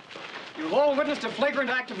 You've all witnessed a flagrant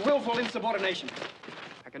act of willful insubordination.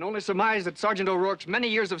 I can only surmise that Sergeant O'Rourke's many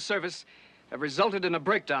years of service have resulted in a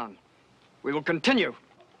breakdown. We will continue.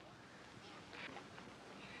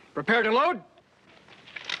 Prepare to load.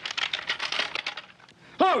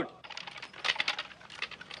 Load!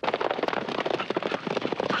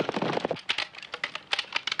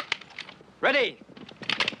 Ready.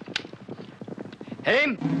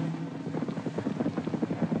 Aim.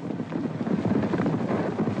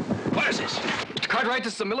 What is this? Mr. Cartwright,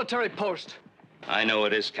 this is a military post. I know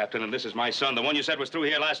it is, Captain, and this is my son, the one you said was through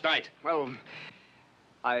here last night. Well,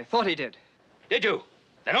 I thought he did. Did you?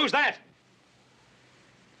 Then who's that?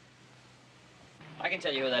 I can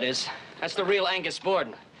tell you who that is. That's the real Angus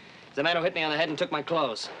Borden. The man who hit me on the head and took my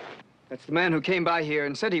clothes. That's the man who came by here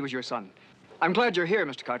and said he was your son. I'm glad you're here,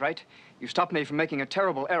 Mr. Cartwright. You stopped me from making a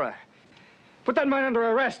terrible error. Put that man under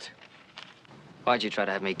arrest. Why'd you try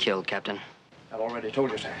to have me killed, Captain? I've already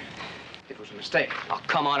told you, sir. It was a mistake. Oh,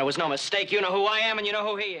 come on, it was no mistake. You know who I am and you know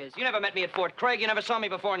who he is. You never met me at Fort Craig. You never saw me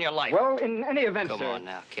before in your life. Well, in any event, Come sir. on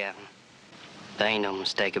now, Captain. There ain't no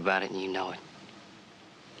mistake about it, and you know it.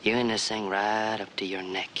 You're in this thing right up to your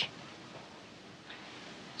neck.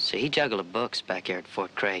 So he juggled the books back here at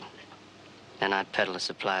Fort Craig. Then I'd peddle the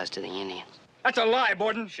supplies to the Indians. That's a lie,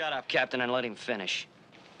 Borden. Shut up, Captain, and let him finish.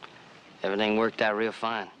 Everything worked out real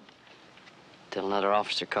fine. Till another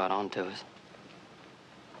officer caught on to us.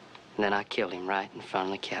 And then I killed him right in front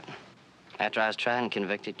of the captain. After I was tried and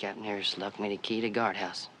convicted, Captain Harris lucked me the key to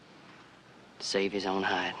guardhouse to save his own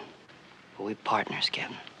hide. But we partners,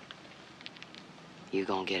 Captain. You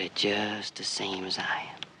gonna get it just the same as I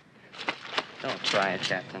am. Don't try it,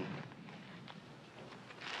 Captain.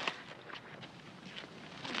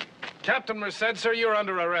 Captain Merced, sir, you're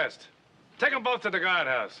under arrest. Take them both to the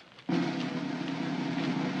guardhouse.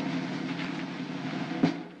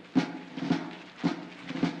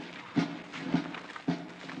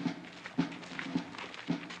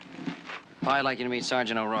 Oh, I'd like you to meet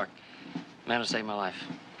Sergeant O'Rourke. Man who saved my life.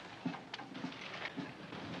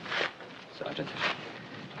 Sergeant,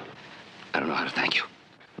 I don't know how to thank you.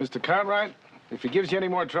 Mr. Cartwright, if he gives you any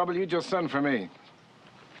more trouble, you just send for me.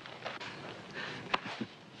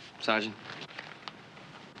 Sergeant.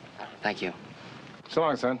 Thank you. So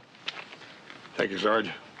long, son. Thank you, Sarge.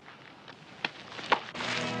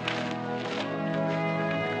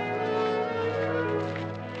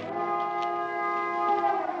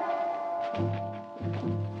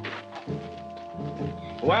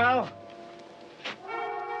 Well?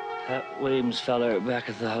 That Williams feller back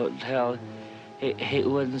at the hotel, he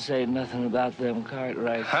wouldn't say nothing about them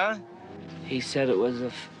Cartwrights. Huh? He said it was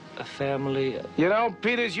a family. You know,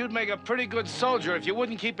 Peters, you'd make a pretty good soldier if you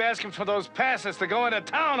wouldn't keep asking for those passes to go into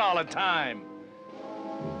town all the time.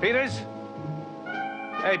 Peters?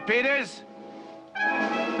 Hey, Peters?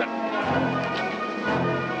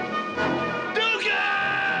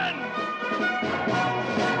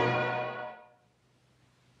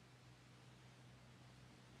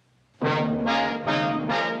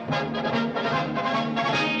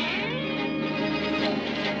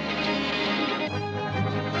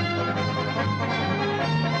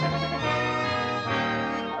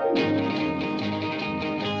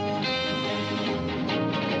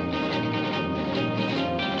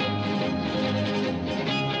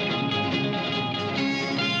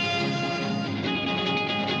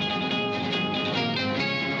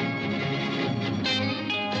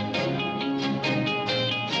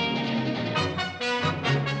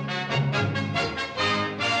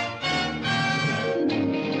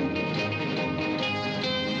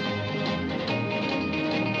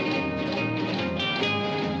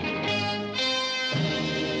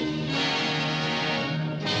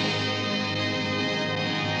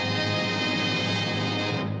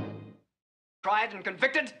 Tried and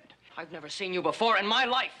convicted? I've never seen you before in my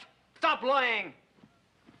life. Stop lying!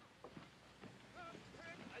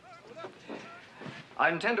 I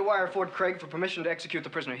intend to wire Fort Craig for permission to execute the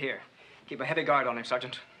prisoner here. Keep a heavy guard on him,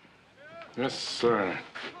 Sergeant. Yes, sir.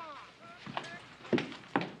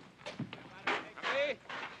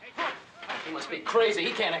 He must be crazy.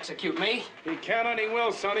 He can't execute me. He can and he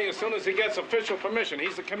will, Sonny, as soon as he gets official permission.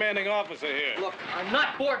 He's the commanding officer here. Look, I'm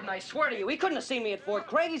not Borden, I swear to you. He couldn't have seen me at Fort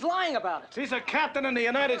Craig. He's lying about it. He's a captain in the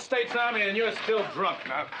United States Army, and you're still drunk.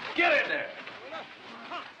 Now, get in there.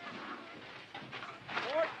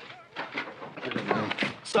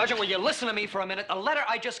 Sergeant, will you listen to me for a minute? The letter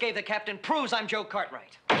I just gave the captain proves I'm Joe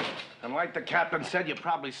Cartwright. And like the captain said, you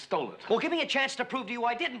probably stole it. Well, give me a chance to prove to you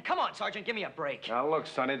I didn't. Come on, Sergeant, give me a break. Now, look,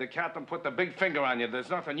 Sonny, the captain put the big finger on you. There's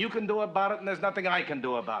nothing you can do about it, and there's nothing I can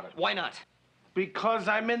do about it. Why not? Because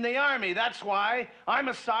I'm in the Army, that's why. I'm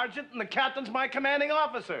a sergeant, and the captain's my commanding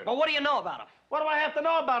officer. Well, what do you know about him? What do I have to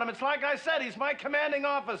know about him? It's like I said, he's my commanding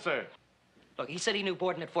officer. Look, he said he knew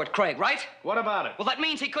Borden at Fort Craig, right? What about it? Well, that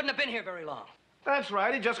means he couldn't have been here very long. That's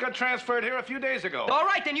right. He just got transferred here a few days ago. All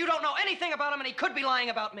right, then you don't know anything about him, and he could be lying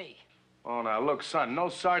about me. Oh, now, look, son, no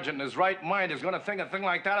sergeant in his right mind is going to think a thing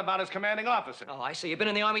like that about his commanding officer. Oh, I see. You've been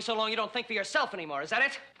in the Army so long you don't think for yourself anymore. Is that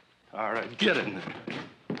it? All right, get in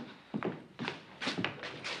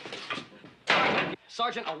there.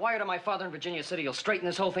 Sergeant, a wire to my father in Virginia City will straighten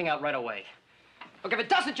this whole thing out right away. Look, if it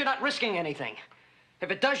doesn't, you're not risking anything.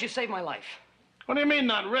 If it does, you save my life. What do you mean,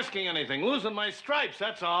 not risking anything? Losing my stripes,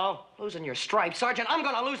 that's all. Losing your stripes? Sergeant, I'm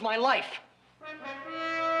gonna lose my life.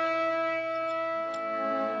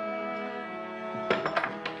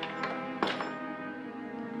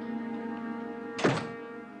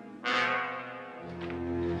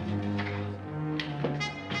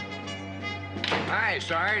 Hi,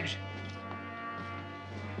 Sarge.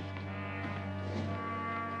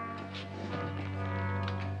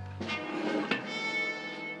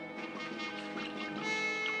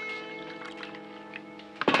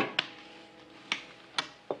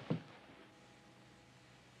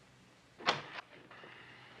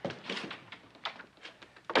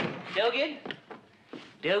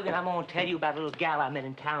 Dugan, I'm gonna tell you about a little gal I met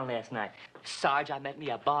in town last night. Sarge, I met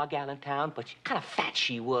me a bar gal in town, but kind of fat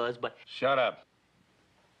she was, but... Shut up.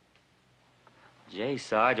 Gee,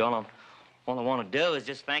 Sarge, all I want to do is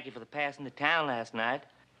just thank you for the passing to town last night.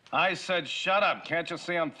 I said shut up. Can't you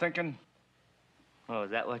see I'm thinking? Oh,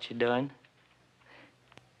 is that what you're doing?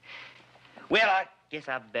 Well, I guess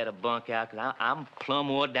I better bunk out, because I'm plumb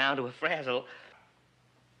wore down to a frazzle.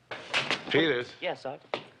 Peters. Yes, Sarge.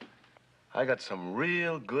 I got some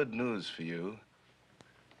real good news for you.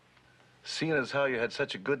 Seeing as how you had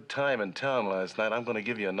such a good time in town last night, I'm going to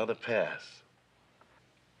give you another pass.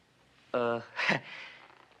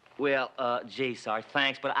 Well, gee, Sarge,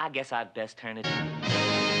 thanks, but I guess I'd best turn it in.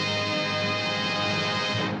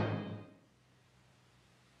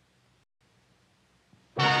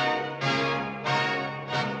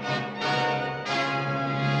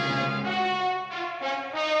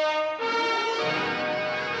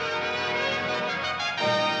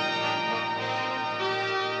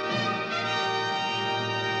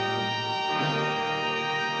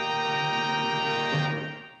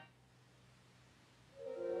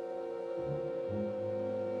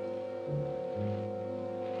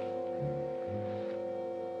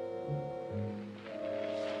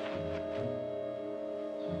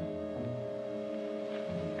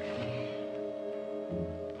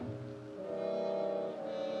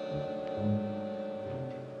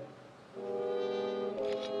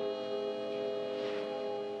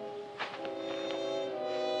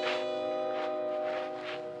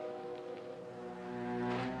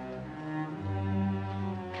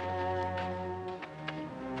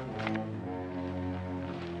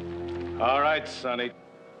 All right, Sonny.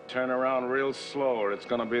 Turn around real slow, or it's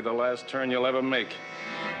gonna be the last turn you'll ever make.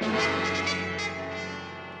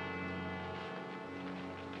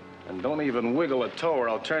 And don't even wiggle a toe, or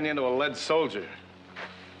I'll turn you into a lead soldier.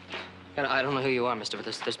 And I don't know who you are, mister, but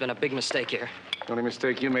there's been a big mistake here. The only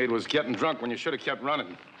mistake you made was getting drunk when you should have kept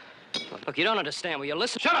running. Look, you don't understand. Will you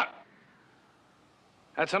listen? Shut up!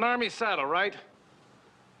 That's an Army saddle, right?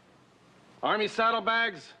 Army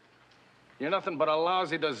saddlebags? You're nothing but a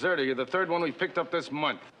lousy deserter. You're the third one we picked up this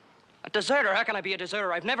month. A deserter? How can I be a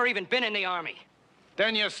deserter? I've never even been in the Army.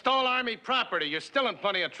 Then you stole Army property. You're still in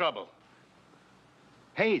plenty of trouble.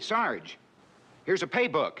 Hey, Sarge, here's a pay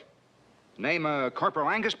book. Name Corporal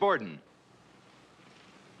Angus Borden.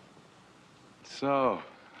 So,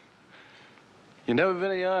 you never been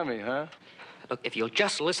in the Army, huh? Look, if you'll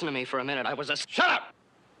just listen to me for a minute, Shut up!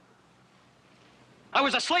 I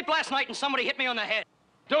was asleep last night and somebody hit me on the head.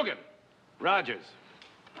 Dugan, Rogers,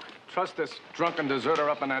 trust this drunken deserter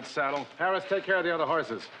up in that saddle. Harris, take care of the other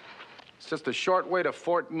horses. It's just a short way to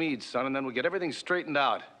Fort Meade, son, and then we'll get everything straightened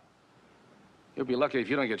out. You'll be lucky if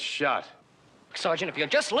you don't get shot. Sergeant, if you'll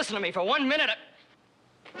just listen to me for 1 minute.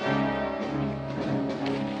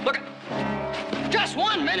 Look, just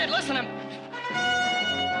 1 minute, listen to me.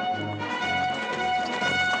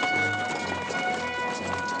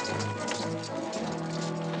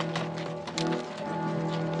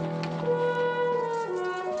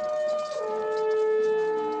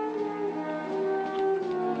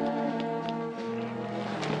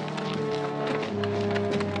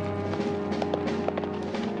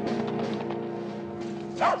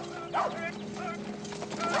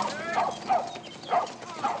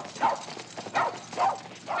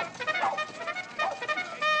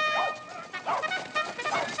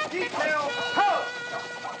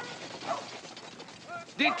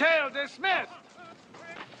 Detail dismissed!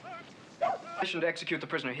 Permission to execute the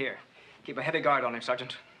prisoner here. Keep a heavy guard on him,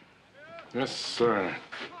 Sergeant. Yes, sir.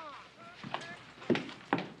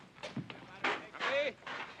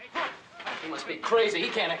 He must be crazy. He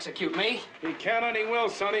can't execute me. He can and he will,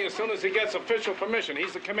 Sonny, as soon as he gets official permission.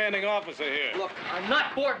 He's the commanding officer here. Look, I'm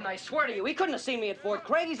not Borden, I swear to you. He couldn't have seen me at Fort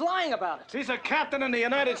Craig. He's lying about it. He's a captain in the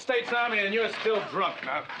United States Army, and you're still drunk.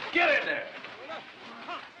 Now, get in there!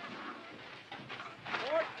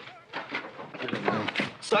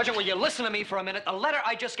 Sergeant, will you listen to me for a minute? The letter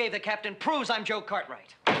I just gave the captain proves I'm Joe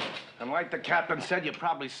Cartwright. And like the captain said, you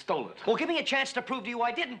probably stole it. Well, give me a chance to prove to you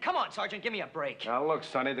I didn't. Come on, Sergeant, give me a break. Now, look,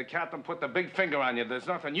 Sonny, the captain put the big finger on you. There's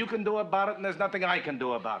nothing you can do about it, and there's nothing I can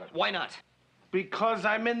do about it. Why not? Because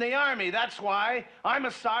I'm in the Army, that's why. I'm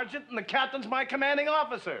a sergeant, and the captain's my commanding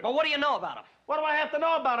officer. Well, what do you know about him? What do I have to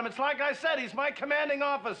know about him? It's like I said, he's my commanding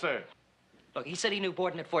officer. Look, he said he knew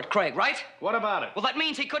Borden at Fort Craig, right? What about it? Well, that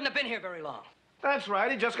means he couldn't have been here very long. That's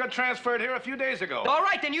right, he just got transferred here a few days ago. All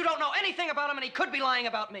right, then you don't know anything about him, and he could be lying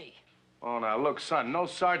about me. Oh, now, look, son, no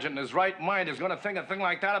sergeant in his right mind is going to think a thing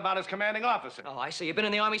like that about his commanding officer. Oh, I see. You've been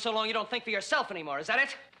in the Army so long you don't think for yourself anymore. Is that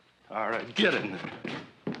it? All right, get in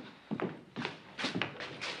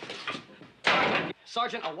there.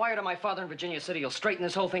 Sergeant, a wire to my father in Virginia City will straighten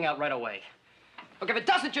this whole thing out right away. Look, if it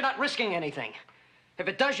doesn't, you're not risking anything. If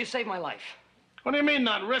it does, you save my life. What do you mean,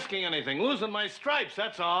 not risking anything? Losing my stripes,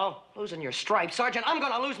 that's all. Losing your stripes? Sergeant, I'm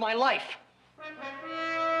gonna lose my life.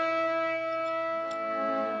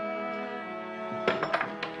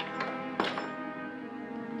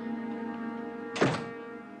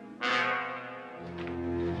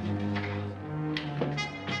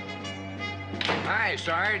 Hi,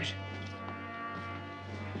 Sarge.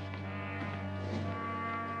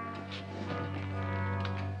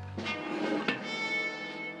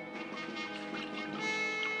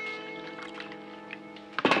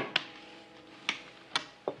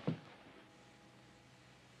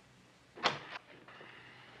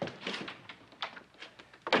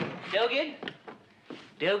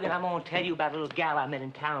 Dugan, I'm gonna tell you about a little gal I met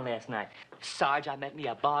in town last night. Sarge, I met me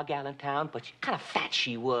a bar gal in town, but she kind of fat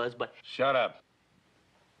she was, but... Shut up.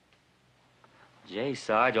 Gee,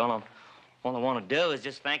 Sarge, all I want to do is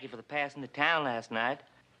just thank you for the passing to town last night.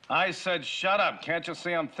 I said shut up. Can't you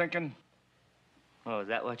see I'm thinking? Oh, is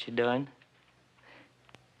that what you're doing?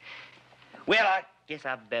 Well, I guess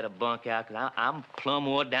I better bunk out, because I'm plumb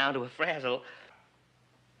wore down to a frazzle.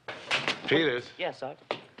 Peters. Yes, Sarge?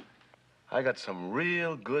 I got some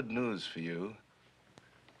real good news for you.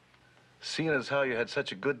 Seeing as how you had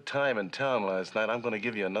such a good time in town last night, I'm going to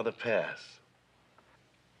give you another pass.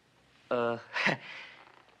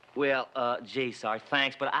 Well, gee, Sarge,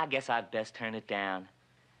 thanks, but I guess I'd best turn it down.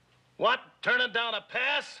 What? Turning down a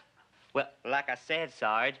pass? Well, like I said,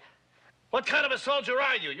 Sarge, What kind of a soldier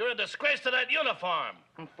are you? You're a disgrace to that uniform.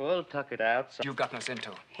 We'll tuck it out. You've gotten us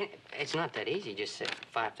into. It's not that easy. Just say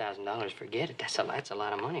 $5,000, forget it. That's a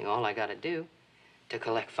lot of money. All I got to do to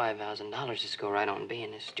collect $5,000 is go right on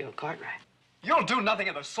being this Joe Cartwright. You'll do nothing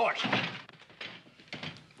of the sort.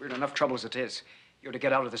 We're in enough trouble as it is. You're to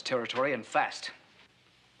get out of this territory and fast.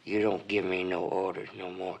 You don't give me no orders no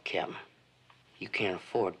more, Captain. You can't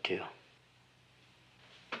afford to.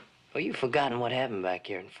 Well, you've forgotten what happened back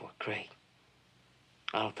here in Fort Craig.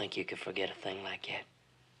 I don't think you could forget a thing like that.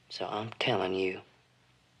 So I'm telling you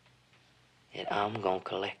that I'm gonna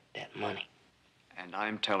collect that money. And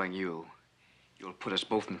I'm telling you, you'll put us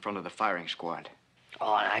both in front of the firing squad.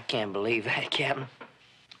 Oh, and I can't believe that, Captain.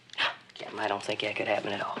 Captain, I don't think that could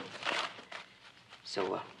happen at all.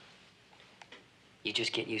 So, you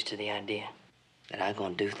just get used to the idea that I'm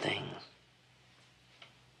gonna do things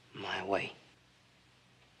my way.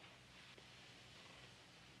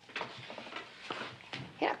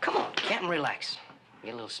 Yeah, come on, Captain, relax.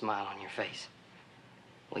 Get a little smile on your face.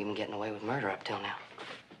 We've been getting away with murder up till now.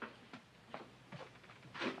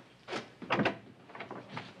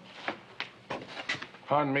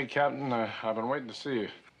 Pardon me, Captain. I've been waiting to see you.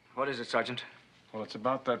 What is it, Sergeant? Well, it's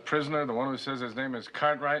about that prisoner, the one who says his name is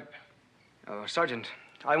Cartwright. Sergeant,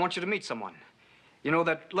 I want you to meet someone. You know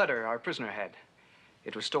that letter our prisoner had?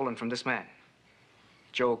 It was stolen from this man,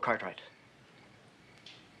 Joe Cartwright.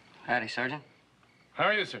 Howdy, Sergeant. How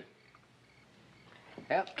are you, sir?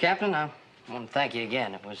 Well, Captain, I want to thank you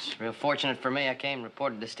again. It was real fortunate for me I came and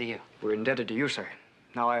reported this to you. We're indebted to you, sir.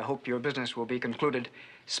 Now, I hope your business will be concluded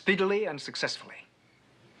speedily and successfully.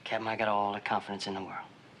 Captain, I got all the confidence in the world.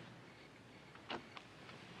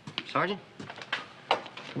 Sergeant?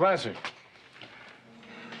 Goodbye, sir.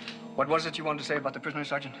 What was it you wanted to say about the prisoner,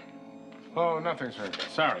 Sergeant? Oh, nothing, sir.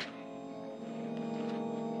 Sorry.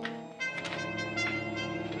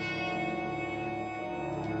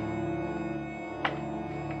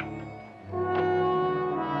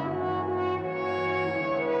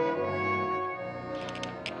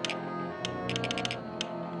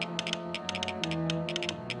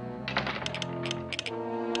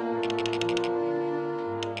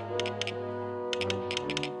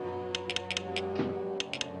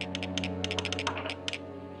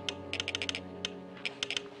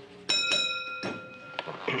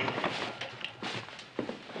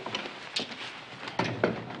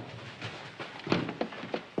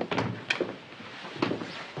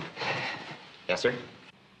 Yes, sir?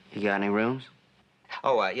 You got any rooms?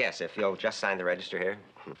 Oh, yes, if you'll just sign the register here.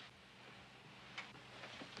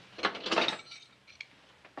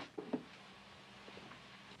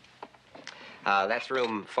 That's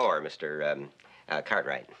room 4, Mr.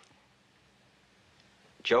 Cartwright.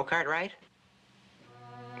 Joe Cartwright?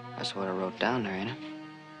 That's what I wrote down there, ain't it?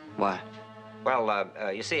 Why? Well,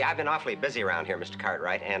 you see, I've been awfully busy around here, Mr.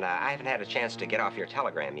 Cartwright, and I haven't had a chance to get off your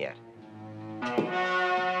telegram yet.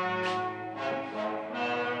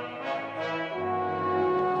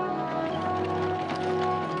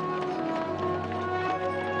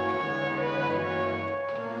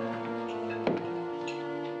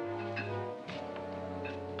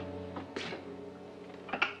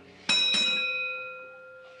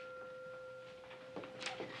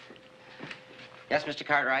 Yes, Mr.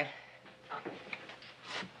 Cartwright?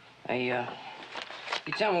 Hey,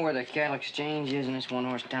 you tell me where the cattle exchange is in this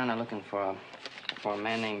one-horse town? I'm looking for a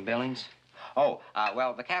man named Billings. Oh,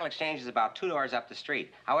 well, the cattle exchange is about 2 doors up the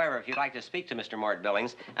street. However, if you'd like to speak to Mr. Mort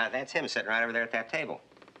Billings, that's him sitting right over there at that table.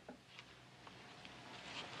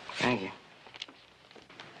 Thank you.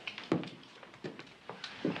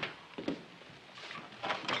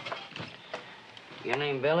 Your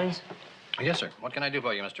name Billings? Yes, sir. What can I do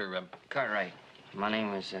for you, Mr. Cartwright. My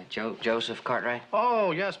name is Joseph Cartwright.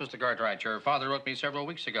 Oh, yes, Mr. Cartwright. Your father wrote me several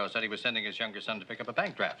weeks ago, said he was sending his younger son to pick up a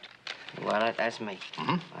bank draft. Well, that's me.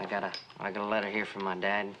 Mm-hmm. I got a letter here from my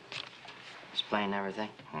dad, explaining everything.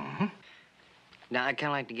 Mm-hmm. Now, I'd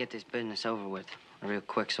kind of like to get this business over with real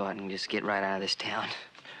quick so I can just get right out of this town.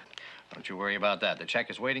 Don't you worry about that. The check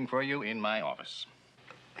is waiting for you in my office.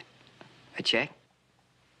 A check?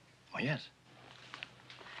 Oh, yes.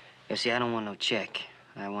 You see, I don't want no check.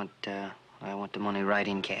 I want the money right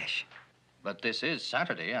in cash. But this is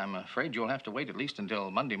Saturday. I'm afraid you'll have to wait at least until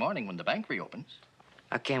Monday morning when the bank reopens.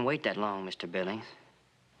 I can't wait that long, Mr. Billings.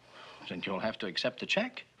 Then you'll have to accept the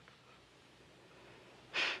check.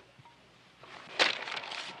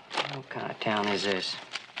 What kind of town is this?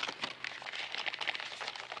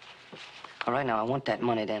 All right, now, I want that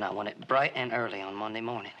money then. I want it bright and early on Monday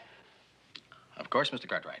morning. Of course, Mr.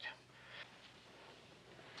 Cartwright.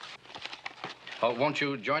 Oh, won't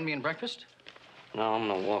you join me in breakfast? No, I'm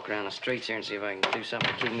gonna walk around the streets here and see if I can do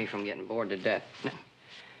something to keep me from getting bored to death.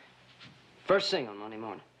 First thing on Monday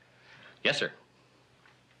morning. Yes, sir.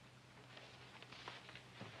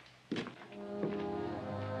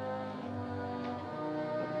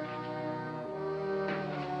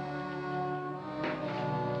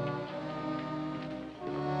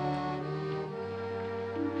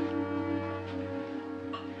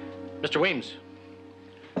 Mr. Weems.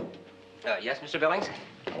 Yes, Mr. Billings?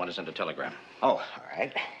 I want to send a telegram. Oh, all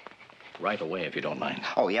right. Right away, if you don't mind.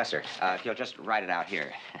 Oh, yes, sir. If you'll just write it out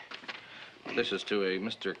here. This is to a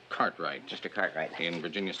Mr. Cartwright. Mr. Cartwright. In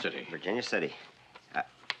Virginia City. Virginia City.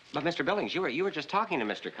 But, Mr. Billings, you were just talking to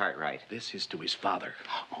Mr. Cartwright. This is to his father.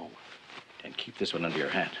 Oh. And keep this one under your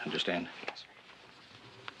hat, understand? Yes, sir.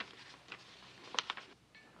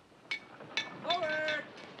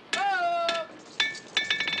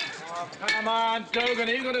 Come on, Dugan.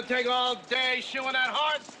 Are you going to take all day shoeing that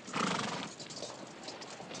horse?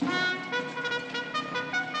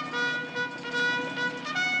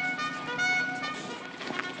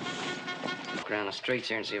 Walk around the streets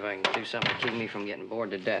here and see if I can do something to keep me from getting bored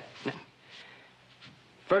to death.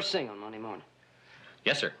 First thing on Monday morning.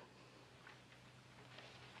 Yes, sir.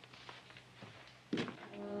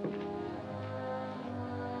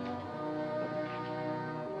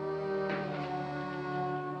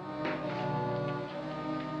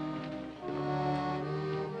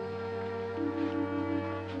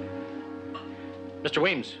 Mr.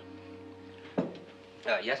 Weems.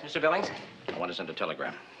 Yes, Mr. Billings? I want to send a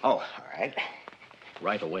telegram. Oh, all right.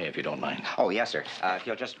 Right away, if you don't mind. Oh, yes, sir. If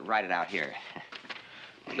you'll just write it out here.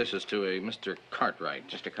 This is to a Mr. Cartwright.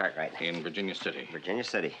 Mr. Cartwright. In Virginia City. Virginia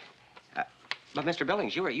City. But, Mr.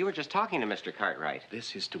 Billings, you were just talking to Mr. Cartwright.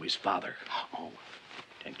 This is to his father. Oh.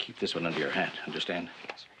 And keep this one under your hat, understand?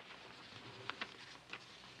 Yes, sir.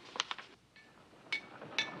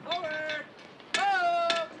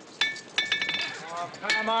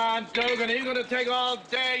 Come on, Dugan. Are you going to take all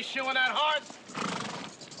day shoeing that horse?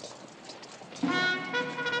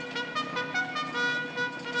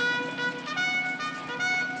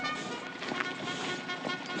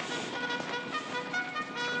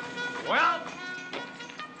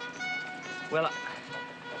 Well,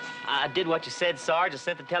 I did what you said, Sarge. I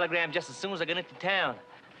sent the telegram just as soon as I got into town.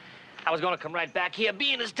 I was gonna come right back here,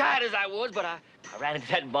 being as tired as I was, but I ran into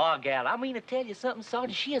that bar gal. I mean to tell you something,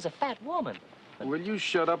 Sergeant, she is a fat woman. Will you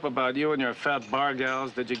shut up about you and your fat bar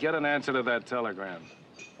gals? Did you get an answer to that telegram?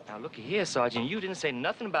 Now, looky here, Sergeant. You didn't say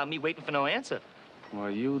nothing about me waiting for no answer. Well,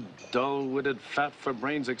 you dull-witted,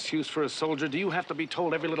 fat-for-brains excuse for a soldier. Do you have to be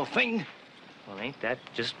told every little thing? Well, ain't that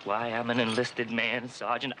just why I'm an enlisted man,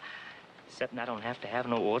 Sergeant? Except I don't have to have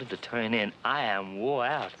no order to turn in. I am wore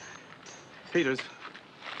out. Peters,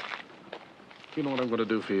 you know what I'm going to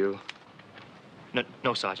do for you?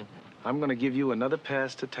 No, Sergeant. I'm going to give you another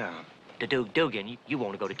pass to town. Dugan, you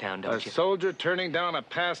want to go to town, don't A you? soldier turning down a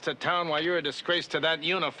pass to town while you're a disgrace to that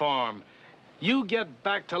uniform. You get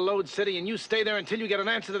back to Lode City and you stay there until you get an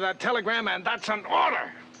answer to that telegram, and that's an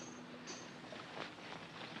order.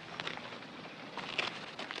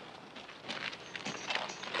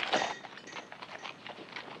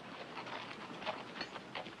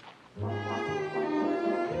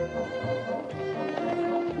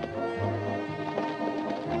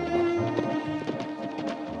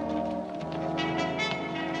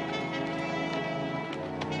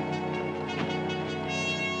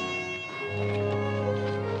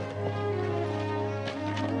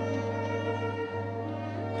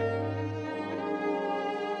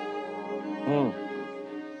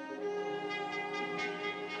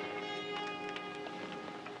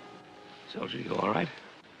 Soldier, you all right?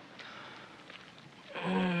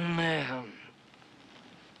 A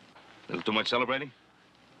Little too much celebrating?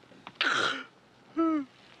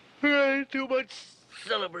 ain't too much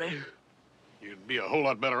celebrating. You'd be a whole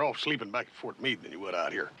lot better off sleeping back at Fort Meade than you would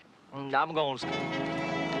out here. I'm going to...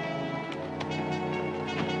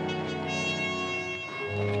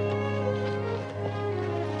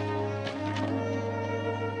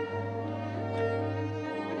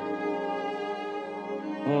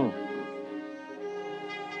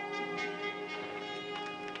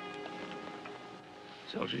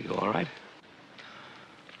 Soldier, you all right?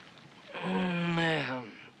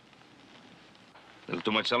 Little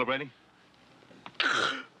too much celebrating?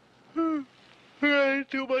 ain't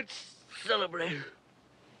too much celebrating.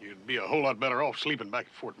 You'd be a whole lot better off sleeping back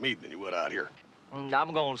at Fort Meade than you would out here. I'm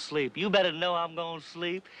going to sleep. You better know I'm going to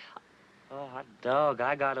sleep. Oh, hot dog,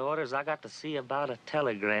 I got orders. I got to see about a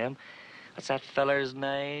telegram. What's that feller's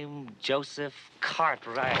name? Joseph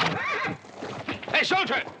Cartwright. Hey,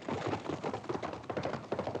 soldier!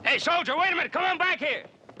 Hey, soldier, wait a minute. Come on back here.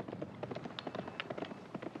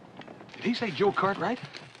 Did he say Joe Cartwright?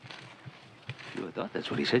 You thought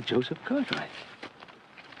that's what he said, Joseph Cartwright.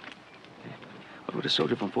 What would a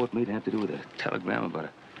soldier from Fort Meade have to do with a telegram about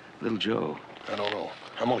a little Joe? I don't know.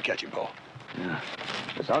 I'm gonna catch him, Paul. Yeah.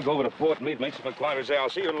 Yes, I'll go over to Fort Meade, make some inquiries there. I'll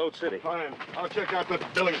see you in Lode City. Fine. I'll check out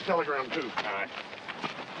that Billings telegram, too. All right.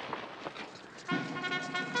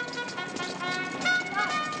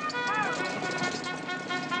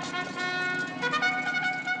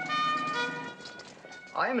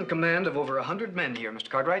 I am in command of over 100 men here, Mr.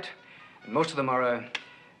 Cartwright. And most of them are,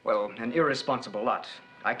 well, an irresponsible lot.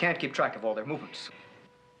 I can't keep track of all their movements.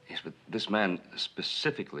 Yes, but this man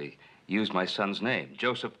specifically used my son's name,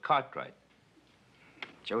 Joseph Cartwright.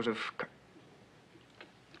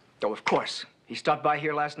 Oh, of course. He stopped by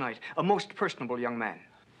here last night. A most personable young man.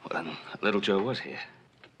 Well, then, little Joe was here.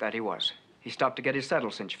 That he was. He stopped to get his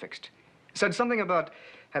saddle cinch fixed. Said something about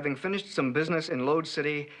having finished some business in Lode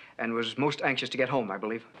City and was most anxious to get home, I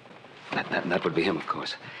believe. That would be him, of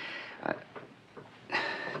course. I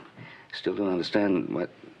still don't understand what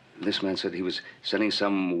this man said. He was sending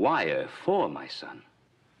some wire for my son.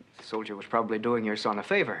 The soldier was probably doing your son a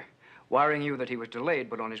favor, wiring you that he was delayed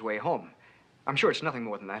but on his way home. I'm sure it's nothing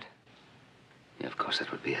more than that. Yeah, of course, that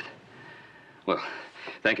would be it. Well,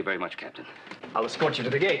 thank you very much, Captain. I'll escort you to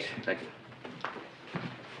the gate. Thank you.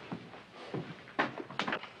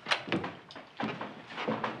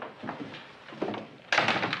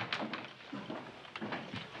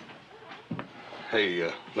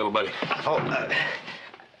 Hey, little buddy.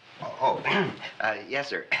 Yes,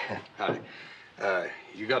 sir. Howdy.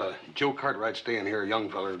 You got a Joe Cartwright staying here, a young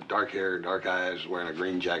feller, dark hair, dark eyes, wearing a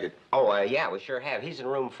green jacket. Oh, yeah, we sure have. He's in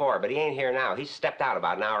room 4, but he ain't here now. He stepped out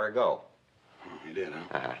about an hour ago. Oh, he did,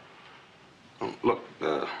 huh? Uh-huh. Oh, look,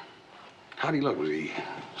 how'd he look? Was he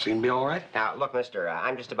seem to be all right? Now, look, mister,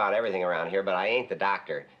 I'm just about everything around here, but I ain't the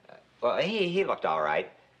doctor. Well, he looked all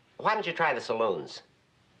right. Why don't you try the saloons?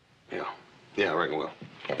 Yeah, I reckon will.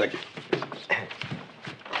 Thank you.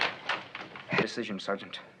 Decision,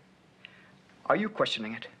 Sergeant. Are you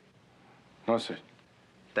questioning it? No, sir.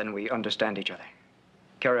 Then we understand each other.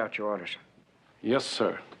 Carry out your orders. Yes,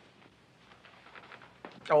 sir.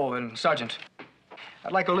 Oh, and Sergeant,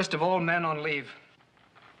 I'd like a list of all men on leave.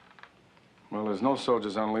 Well, there's no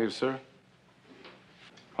soldiers on leave, sir.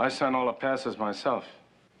 I sign all the passes myself.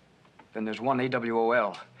 Then there's one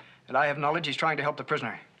AWOL. And I have knowledge he's trying to help the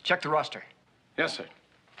prisoner. Check the roster. Yes, sir.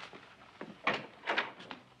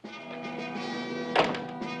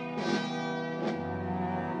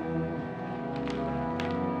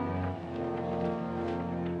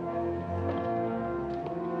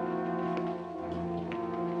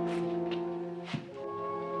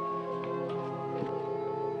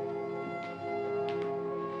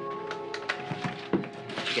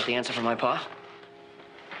 Did you get the answer from my pa?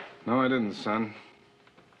 No, I didn't, son.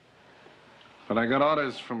 But I got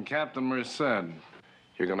orders from Captain Merced.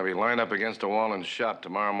 You're going to be lined up against a wall and shot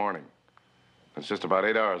tomorrow morning. It's just about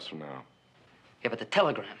 8 hours from now. Yeah, but the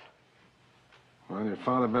telegram. Well, your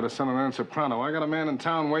father better send an answer pronto. I got a man in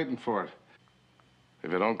town waiting for it.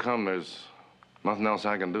 If it don't come, there's nothing else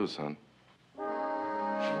I can do, son.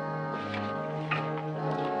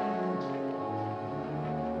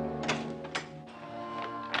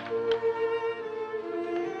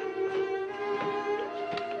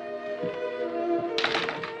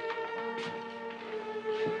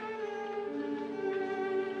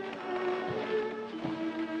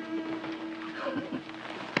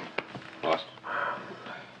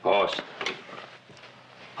 Horse.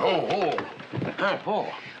 Oh. Hi,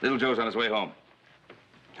 Paul. Little Joe's on his way home.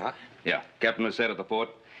 Huh? Yeah. Captain was at the fort.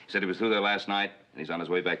 He said he was through there last night, and he's on his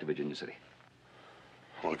way back to Virginia City.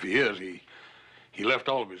 Well, if he is, he left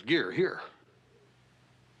all of his gear here.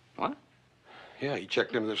 What? Yeah, he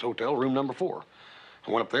checked into this hotel, room number 4.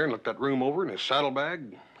 I went up there and looked that room over, and his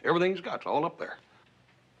saddlebag, everything he's got's all up there.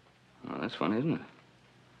 Oh, that's funny, isn't it?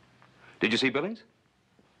 Did you see Billings?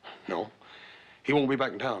 No. He won't be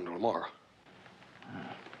back in town until tomorrow.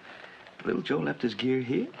 Little Joe left his gear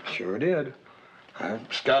here? Sure did. I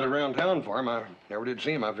scouted around town for him. I never did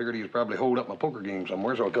see him. I figured he was probably holed up my poker game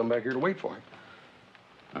somewhere, so I come back here to wait for him.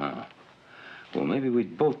 Oh. Well, maybe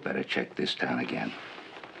we'd both better check this town again.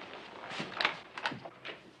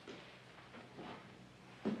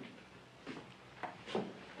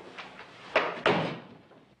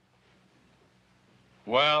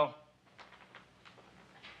 Well?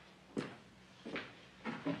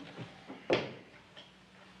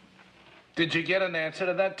 Did you get an answer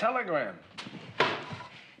to that telegram?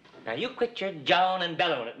 Now, you quit your jawing and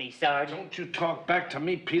bellowing at me, Sarge. Don't you talk back to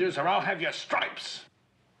me, Peters, or I'll have your stripes.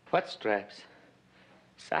 What stripes?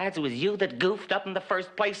 Besides, it was you that goofed up in the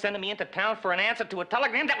first place, sending me into town for an answer to a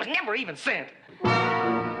telegram that was never even sent.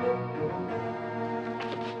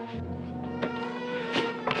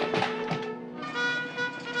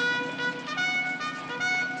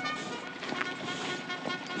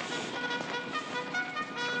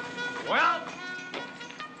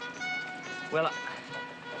 Well,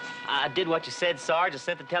 I did what you said, Sarge. I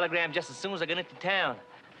sent the telegram just as soon as I got into town.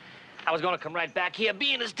 I was gonna come right back here,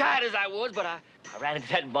 being as tight as I was, but I ran into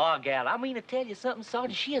that bar gal. I mean to tell you something,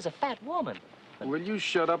 Sergeant, she is a fat woman. Will you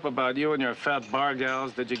shut up about you and your fat bar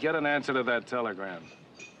gals? Did you get an answer to that telegram?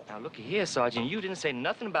 Now, looky here, Sergeant. You didn't say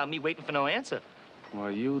nothing about me waiting for no answer.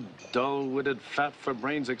 Well, you dull-witted,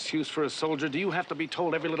 fat-for-brains excuse for a soldier. Do you have to be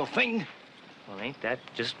told every little thing? Well, ain't that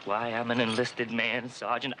just why I'm an enlisted man,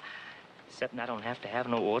 Sergeant? Except I don't have to have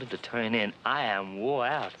no order to turn in. I am wore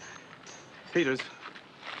out. Peters,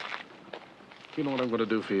 you know what I'm going to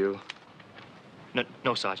do for you?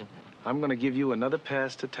 No, Sergeant. I'm going to give you another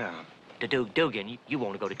pass to town. Dugan, you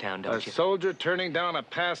want to go to town, don't you? A soldier turning down a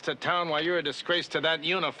pass to town while you're a disgrace to that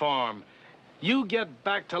uniform. You get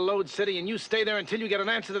back to Lode City and you stay there until you get an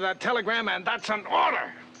answer to that telegram, and that's an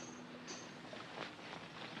order.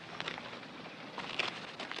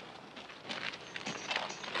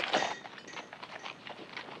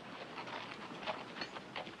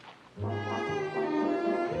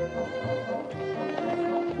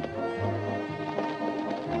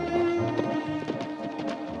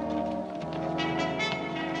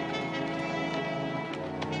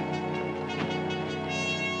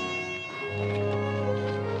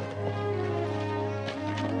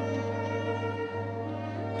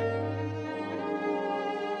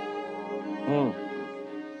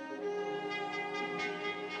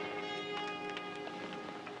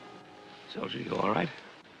 Soldier, you all right?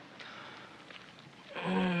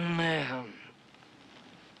 A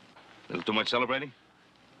Little too much celebrating?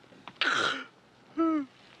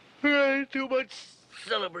 ain't too much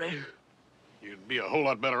celebrating. You'd be a whole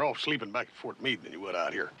lot better off sleeping back at Fort Meade than you would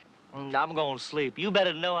out here. I'm gonna sleep. You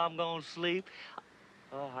better know I'm gonna sleep.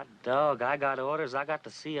 Oh, hot dog, I got orders. I got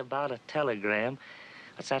to see about a telegram.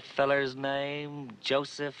 What's that feller's name?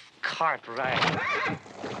 Joseph Cartwright.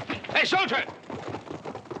 Hey, soldier!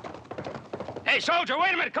 Hey, soldier,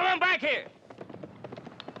 wait a minute. Come on back here.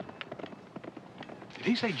 Did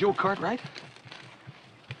he say Joe Cartwright?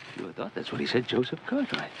 You would have thought that's what he said, Joseph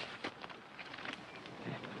Cartwright.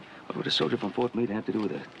 What would a soldier from Fort Meade have to do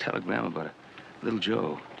with a telegram about a little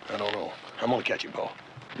Joe? I don't know. I'm gonna catch him, Paul.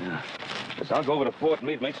 Yeah. Yes, I'll go over to Fort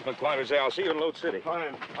Meade, make some inquiries there. I'll see you in Lode City.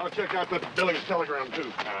 Fine. I'll check out the Billings telegram,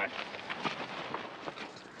 too. All right.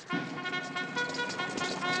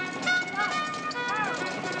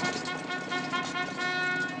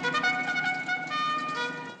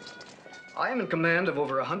 I am in command of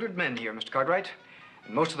over 100 men here, Mr. Cartwright.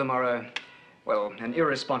 And most of them are, well, an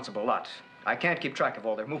irresponsible lot. I can't keep track of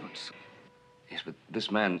all their movements. Yes, but this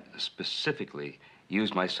man specifically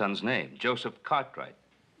used my son's name, Joseph Cartwright.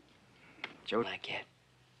 Joe? Like that.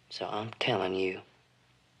 So I'm telling you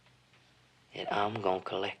that I'm gonna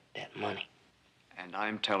collect that money. And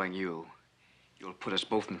I'm telling you, you'll put us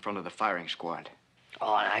both in front of the firing squad.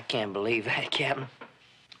 Oh, and I can't believe that, Captain.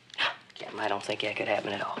 Captain, I don't think that could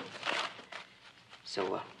happen at all.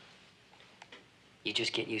 So, you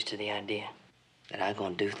just get used to the idea that I'm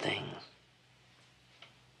gonna do things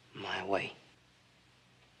my way.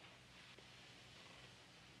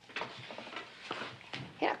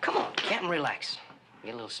 Yeah, come on, Captain, relax.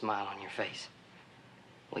 Get a little smile on your face.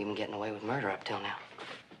 We've been getting away with murder up till now.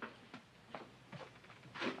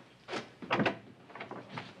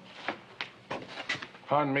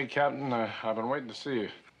 Pardon me, Captain. I've been waiting to see you.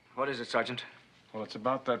 What is it, Sergeant? Well, it's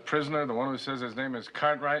about that prisoner, the one who says his name is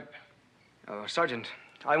Cartwright. Sergeant,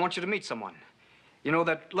 I want you to meet someone. You know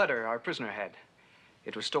that letter our prisoner had?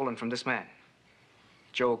 It was stolen from this man,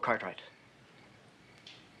 Joe Cartwright.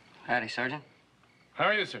 Howdy, Sergeant. How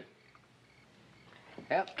are you, sir?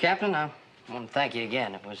 Well, Captain, I want to thank you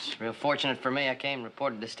again. It was real fortunate for me I came and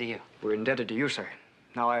reported this to you. We're indebted to you, sir.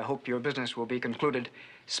 Now, I hope your business will be concluded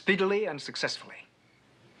speedily and successfully.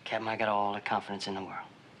 Captain, I got all the confidence in the world.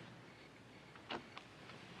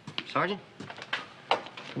 Sergeant?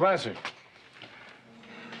 Goodbye, sir.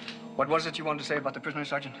 What was it you wanted to say about the prisoner,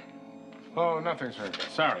 Sergeant? Oh, nothing, sir.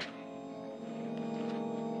 Sorry.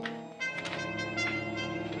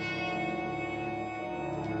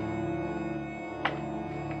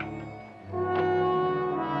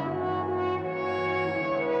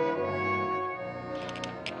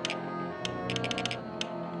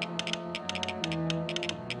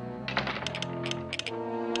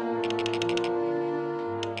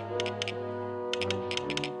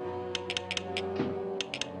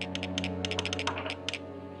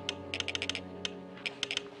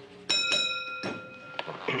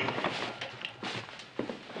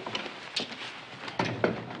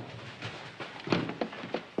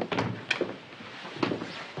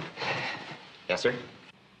 Yes, sir.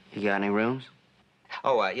 You got any rooms?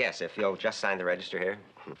 Oh, yes, if you'll just sign the register here.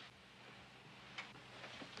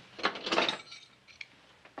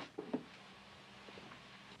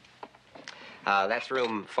 That's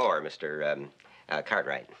room 4, Mr.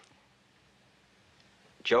 Cartwright.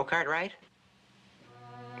 Joe Cartwright?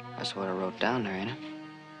 That's what I wrote down there, ain't it?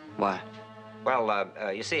 Why? Well,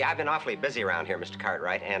 you see, I've been awfully busy around here, Mr.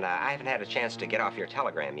 Cartwright, and I haven't had a chance to get off your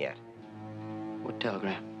telegram yet. What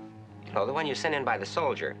telegram? Oh, the one you sent in by the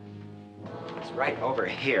soldier. It's right over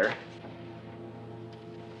here.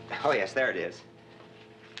 Oh, yes, there it is.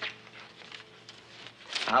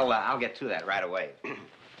 I'll get to that right away.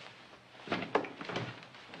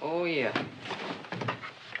 Oh, yeah.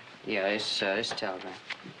 Yeah, it's telegram.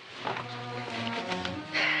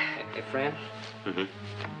 Hey, friend? Mm-hmm.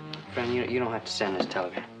 Friend, you don't have to send this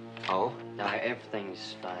telegram. Oh? No,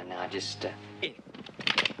 everything's fine now. Just,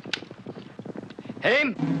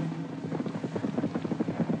 Aim!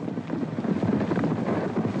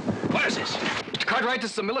 What is this? Mr. Cartwright,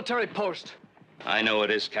 this is a military post. I know it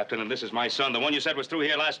is, Captain, and this is my son, the one you said was through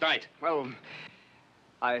here last night. Well,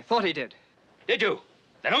 I thought he did. Did you?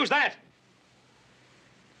 Then who's that?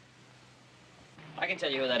 I can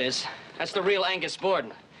tell you who that is. That's the real Angus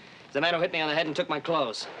Borden. The man who hit me on the head and took my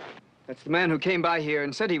clothes. That's the man who came by here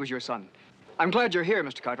and said he was your son. I'm glad you're here,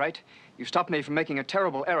 Mr. Cartwright. You stopped me from making a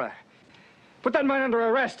terrible error. Put that man under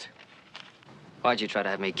arrest. Why'd you try to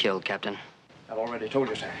have me killed, Captain? I've already told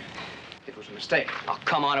you, sir. It was a mistake. Oh,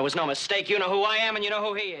 come on, it was no mistake. You know who I am and you know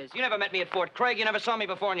who he is. You never met me at Fort Craig. You never saw me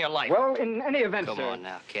before in your life. Well, in any event, Come sir. on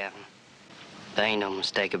now, Captain. There ain't no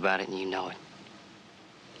mistake about it, and you know it.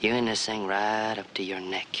 You're in this thing right up to your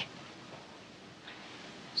neck.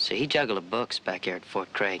 So he juggled the books back here at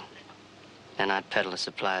Fort Craig. Then I'd peddle the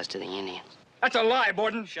supplies to the Indians. That's a lie,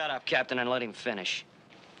 Borden. Shut up, Captain, and let him finish.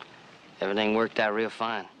 Everything worked out real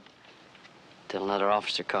fine. Till another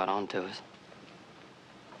officer caught on to us.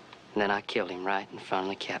 And then I killed him right in front of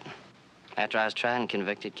the captain. After I was tried and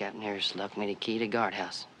convicted, Captain Harris left me the key to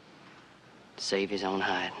guardhouse to save his own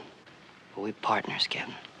hide. But we partners,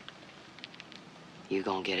 Captain. You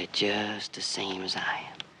gonna get it just the same as I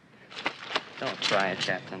am. Don't try it,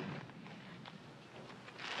 Captain.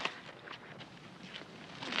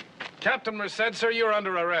 Captain Merced, sir, you're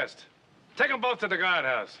under arrest. Take them both to the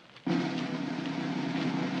guardhouse.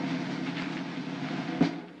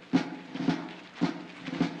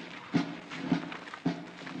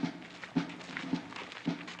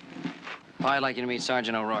 I'd like you to meet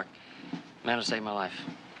Sergeant O'Rourke. Man who saved my life.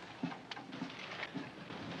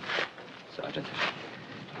 Sergeant,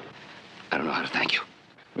 I don't know how to thank you.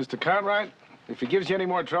 Mr. Cartwright, if he gives you any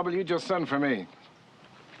more trouble, you just send for me.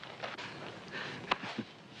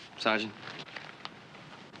 Sergeant.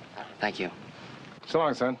 Thank you. So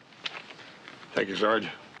long, son. Thank you, Sarge.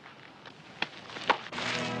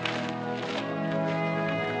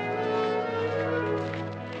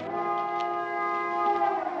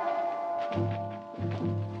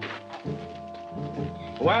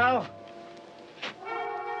 Well?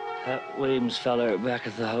 That Williams feller back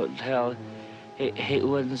at the hotel, he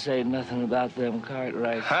wouldn't say nothing about them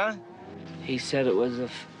Cartwrights. Huh? He said it was a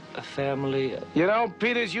family. You know,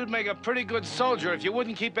 Peters, you'd make a pretty good soldier if you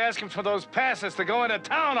wouldn't keep asking for those passes to go into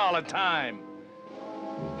town all the time.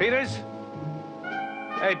 Peters?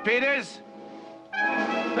 Hey, Peters?